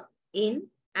 Germ, in,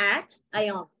 at,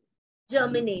 ion.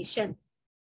 Germination.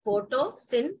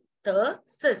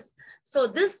 Photosynthesis. So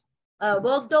this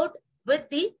worked out with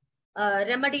the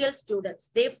remedial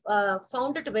students. They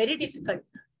found it very difficult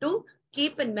to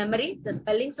keep in memory the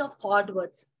spellings of hard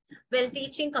words. While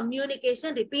teaching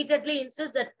communication, repeatedly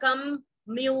insist that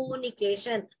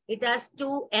communication, it has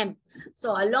 2 M.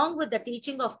 So along with the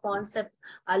teaching of concept,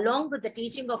 along with the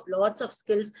teaching of lots of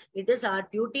skills, it is our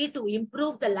duty to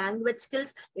improve the language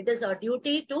skills. It is our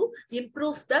duty to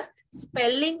improve the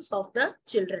spellings of the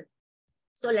children.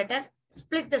 So let us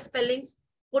split the spellings,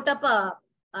 put up a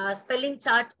spelling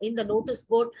chart in the notice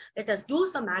board. Let us do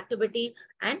some activity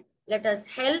and let us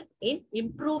help in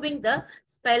improving the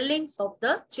spellings of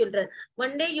the children.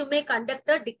 One day you may conduct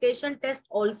a dictation test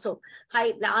also.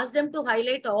 Ask them to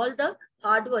highlight all the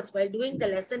hard words while doing the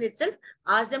lesson itself.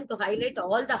 Ask them to highlight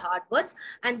all the hard words,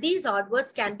 and these hard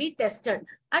words can be tested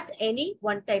at any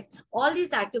one time. All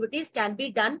these activities can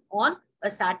be done on a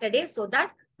Saturday so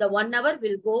that the 1 hour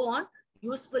will go on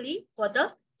usefully for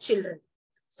the children.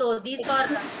 So these are...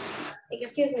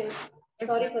 Excuse me.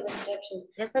 Sorry for the interruption.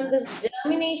 Yes. From this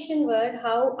germination word,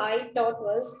 how I taught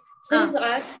was, since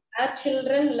our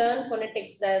children learn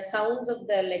phonetics, the sounds of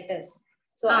the letters.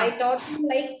 So I taught them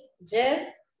like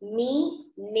germination.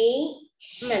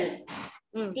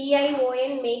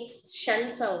 T-I-O-N makes shun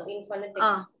sound in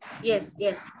phonetics. Yes,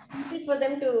 yes. It's easy for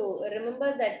them to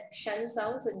remember that shun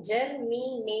sound. So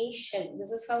germination.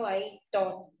 This is how I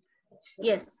taught.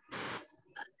 Yes.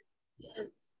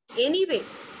 Anyway.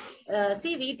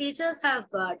 See, we teachers have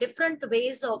different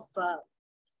ways of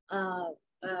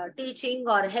teaching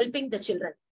or helping the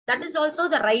children. That is also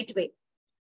the right way.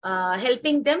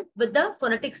 Helping them with the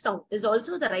phonetic sound is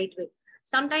also the right way.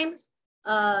 Sometimes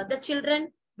the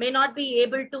children may not be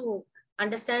able to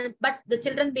understand, but the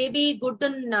children may be good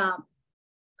in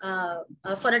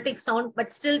phonetic sound,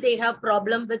 but still they have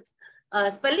problem with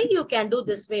spelling. You can do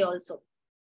this way also.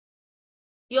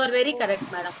 You are very correct,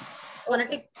 madam.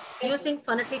 Using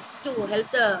phonetics to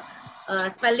help the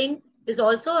spelling is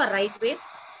also a right way.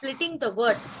 Splitting the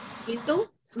words into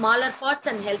smaller parts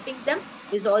and helping them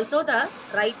is also the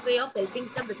right way of helping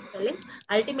them with spellings.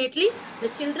 Ultimately, the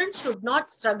children should not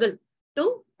struggle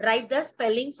to write the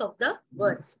spellings of the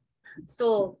words.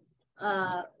 So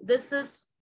this is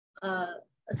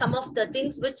some of the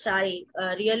things which I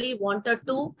really wanted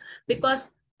to,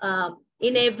 because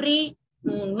in every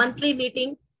monthly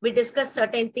meeting, we discuss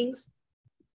certain things.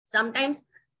 Sometimes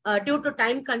due to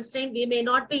time constraint, we may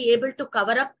not be able to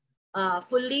cover up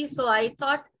fully. So I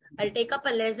thought I'll take up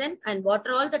a lesson and what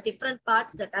are all the different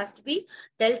parts that has to be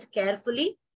dealt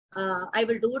carefully. I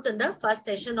will do it in the first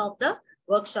session of the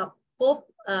workshop. Hope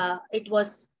it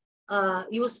was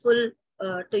useful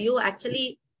to you.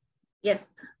 Actually,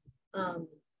 yes, an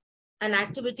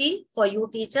activity for you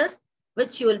teachers,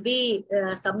 which you will be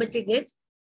submitting it.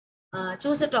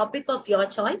 Choose a topic of your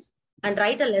choice and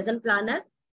write a lesson planner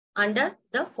under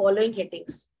the following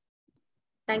headings.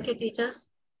 Thank you, teachers.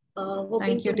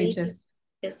 Thank you, teachers.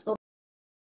 Yes.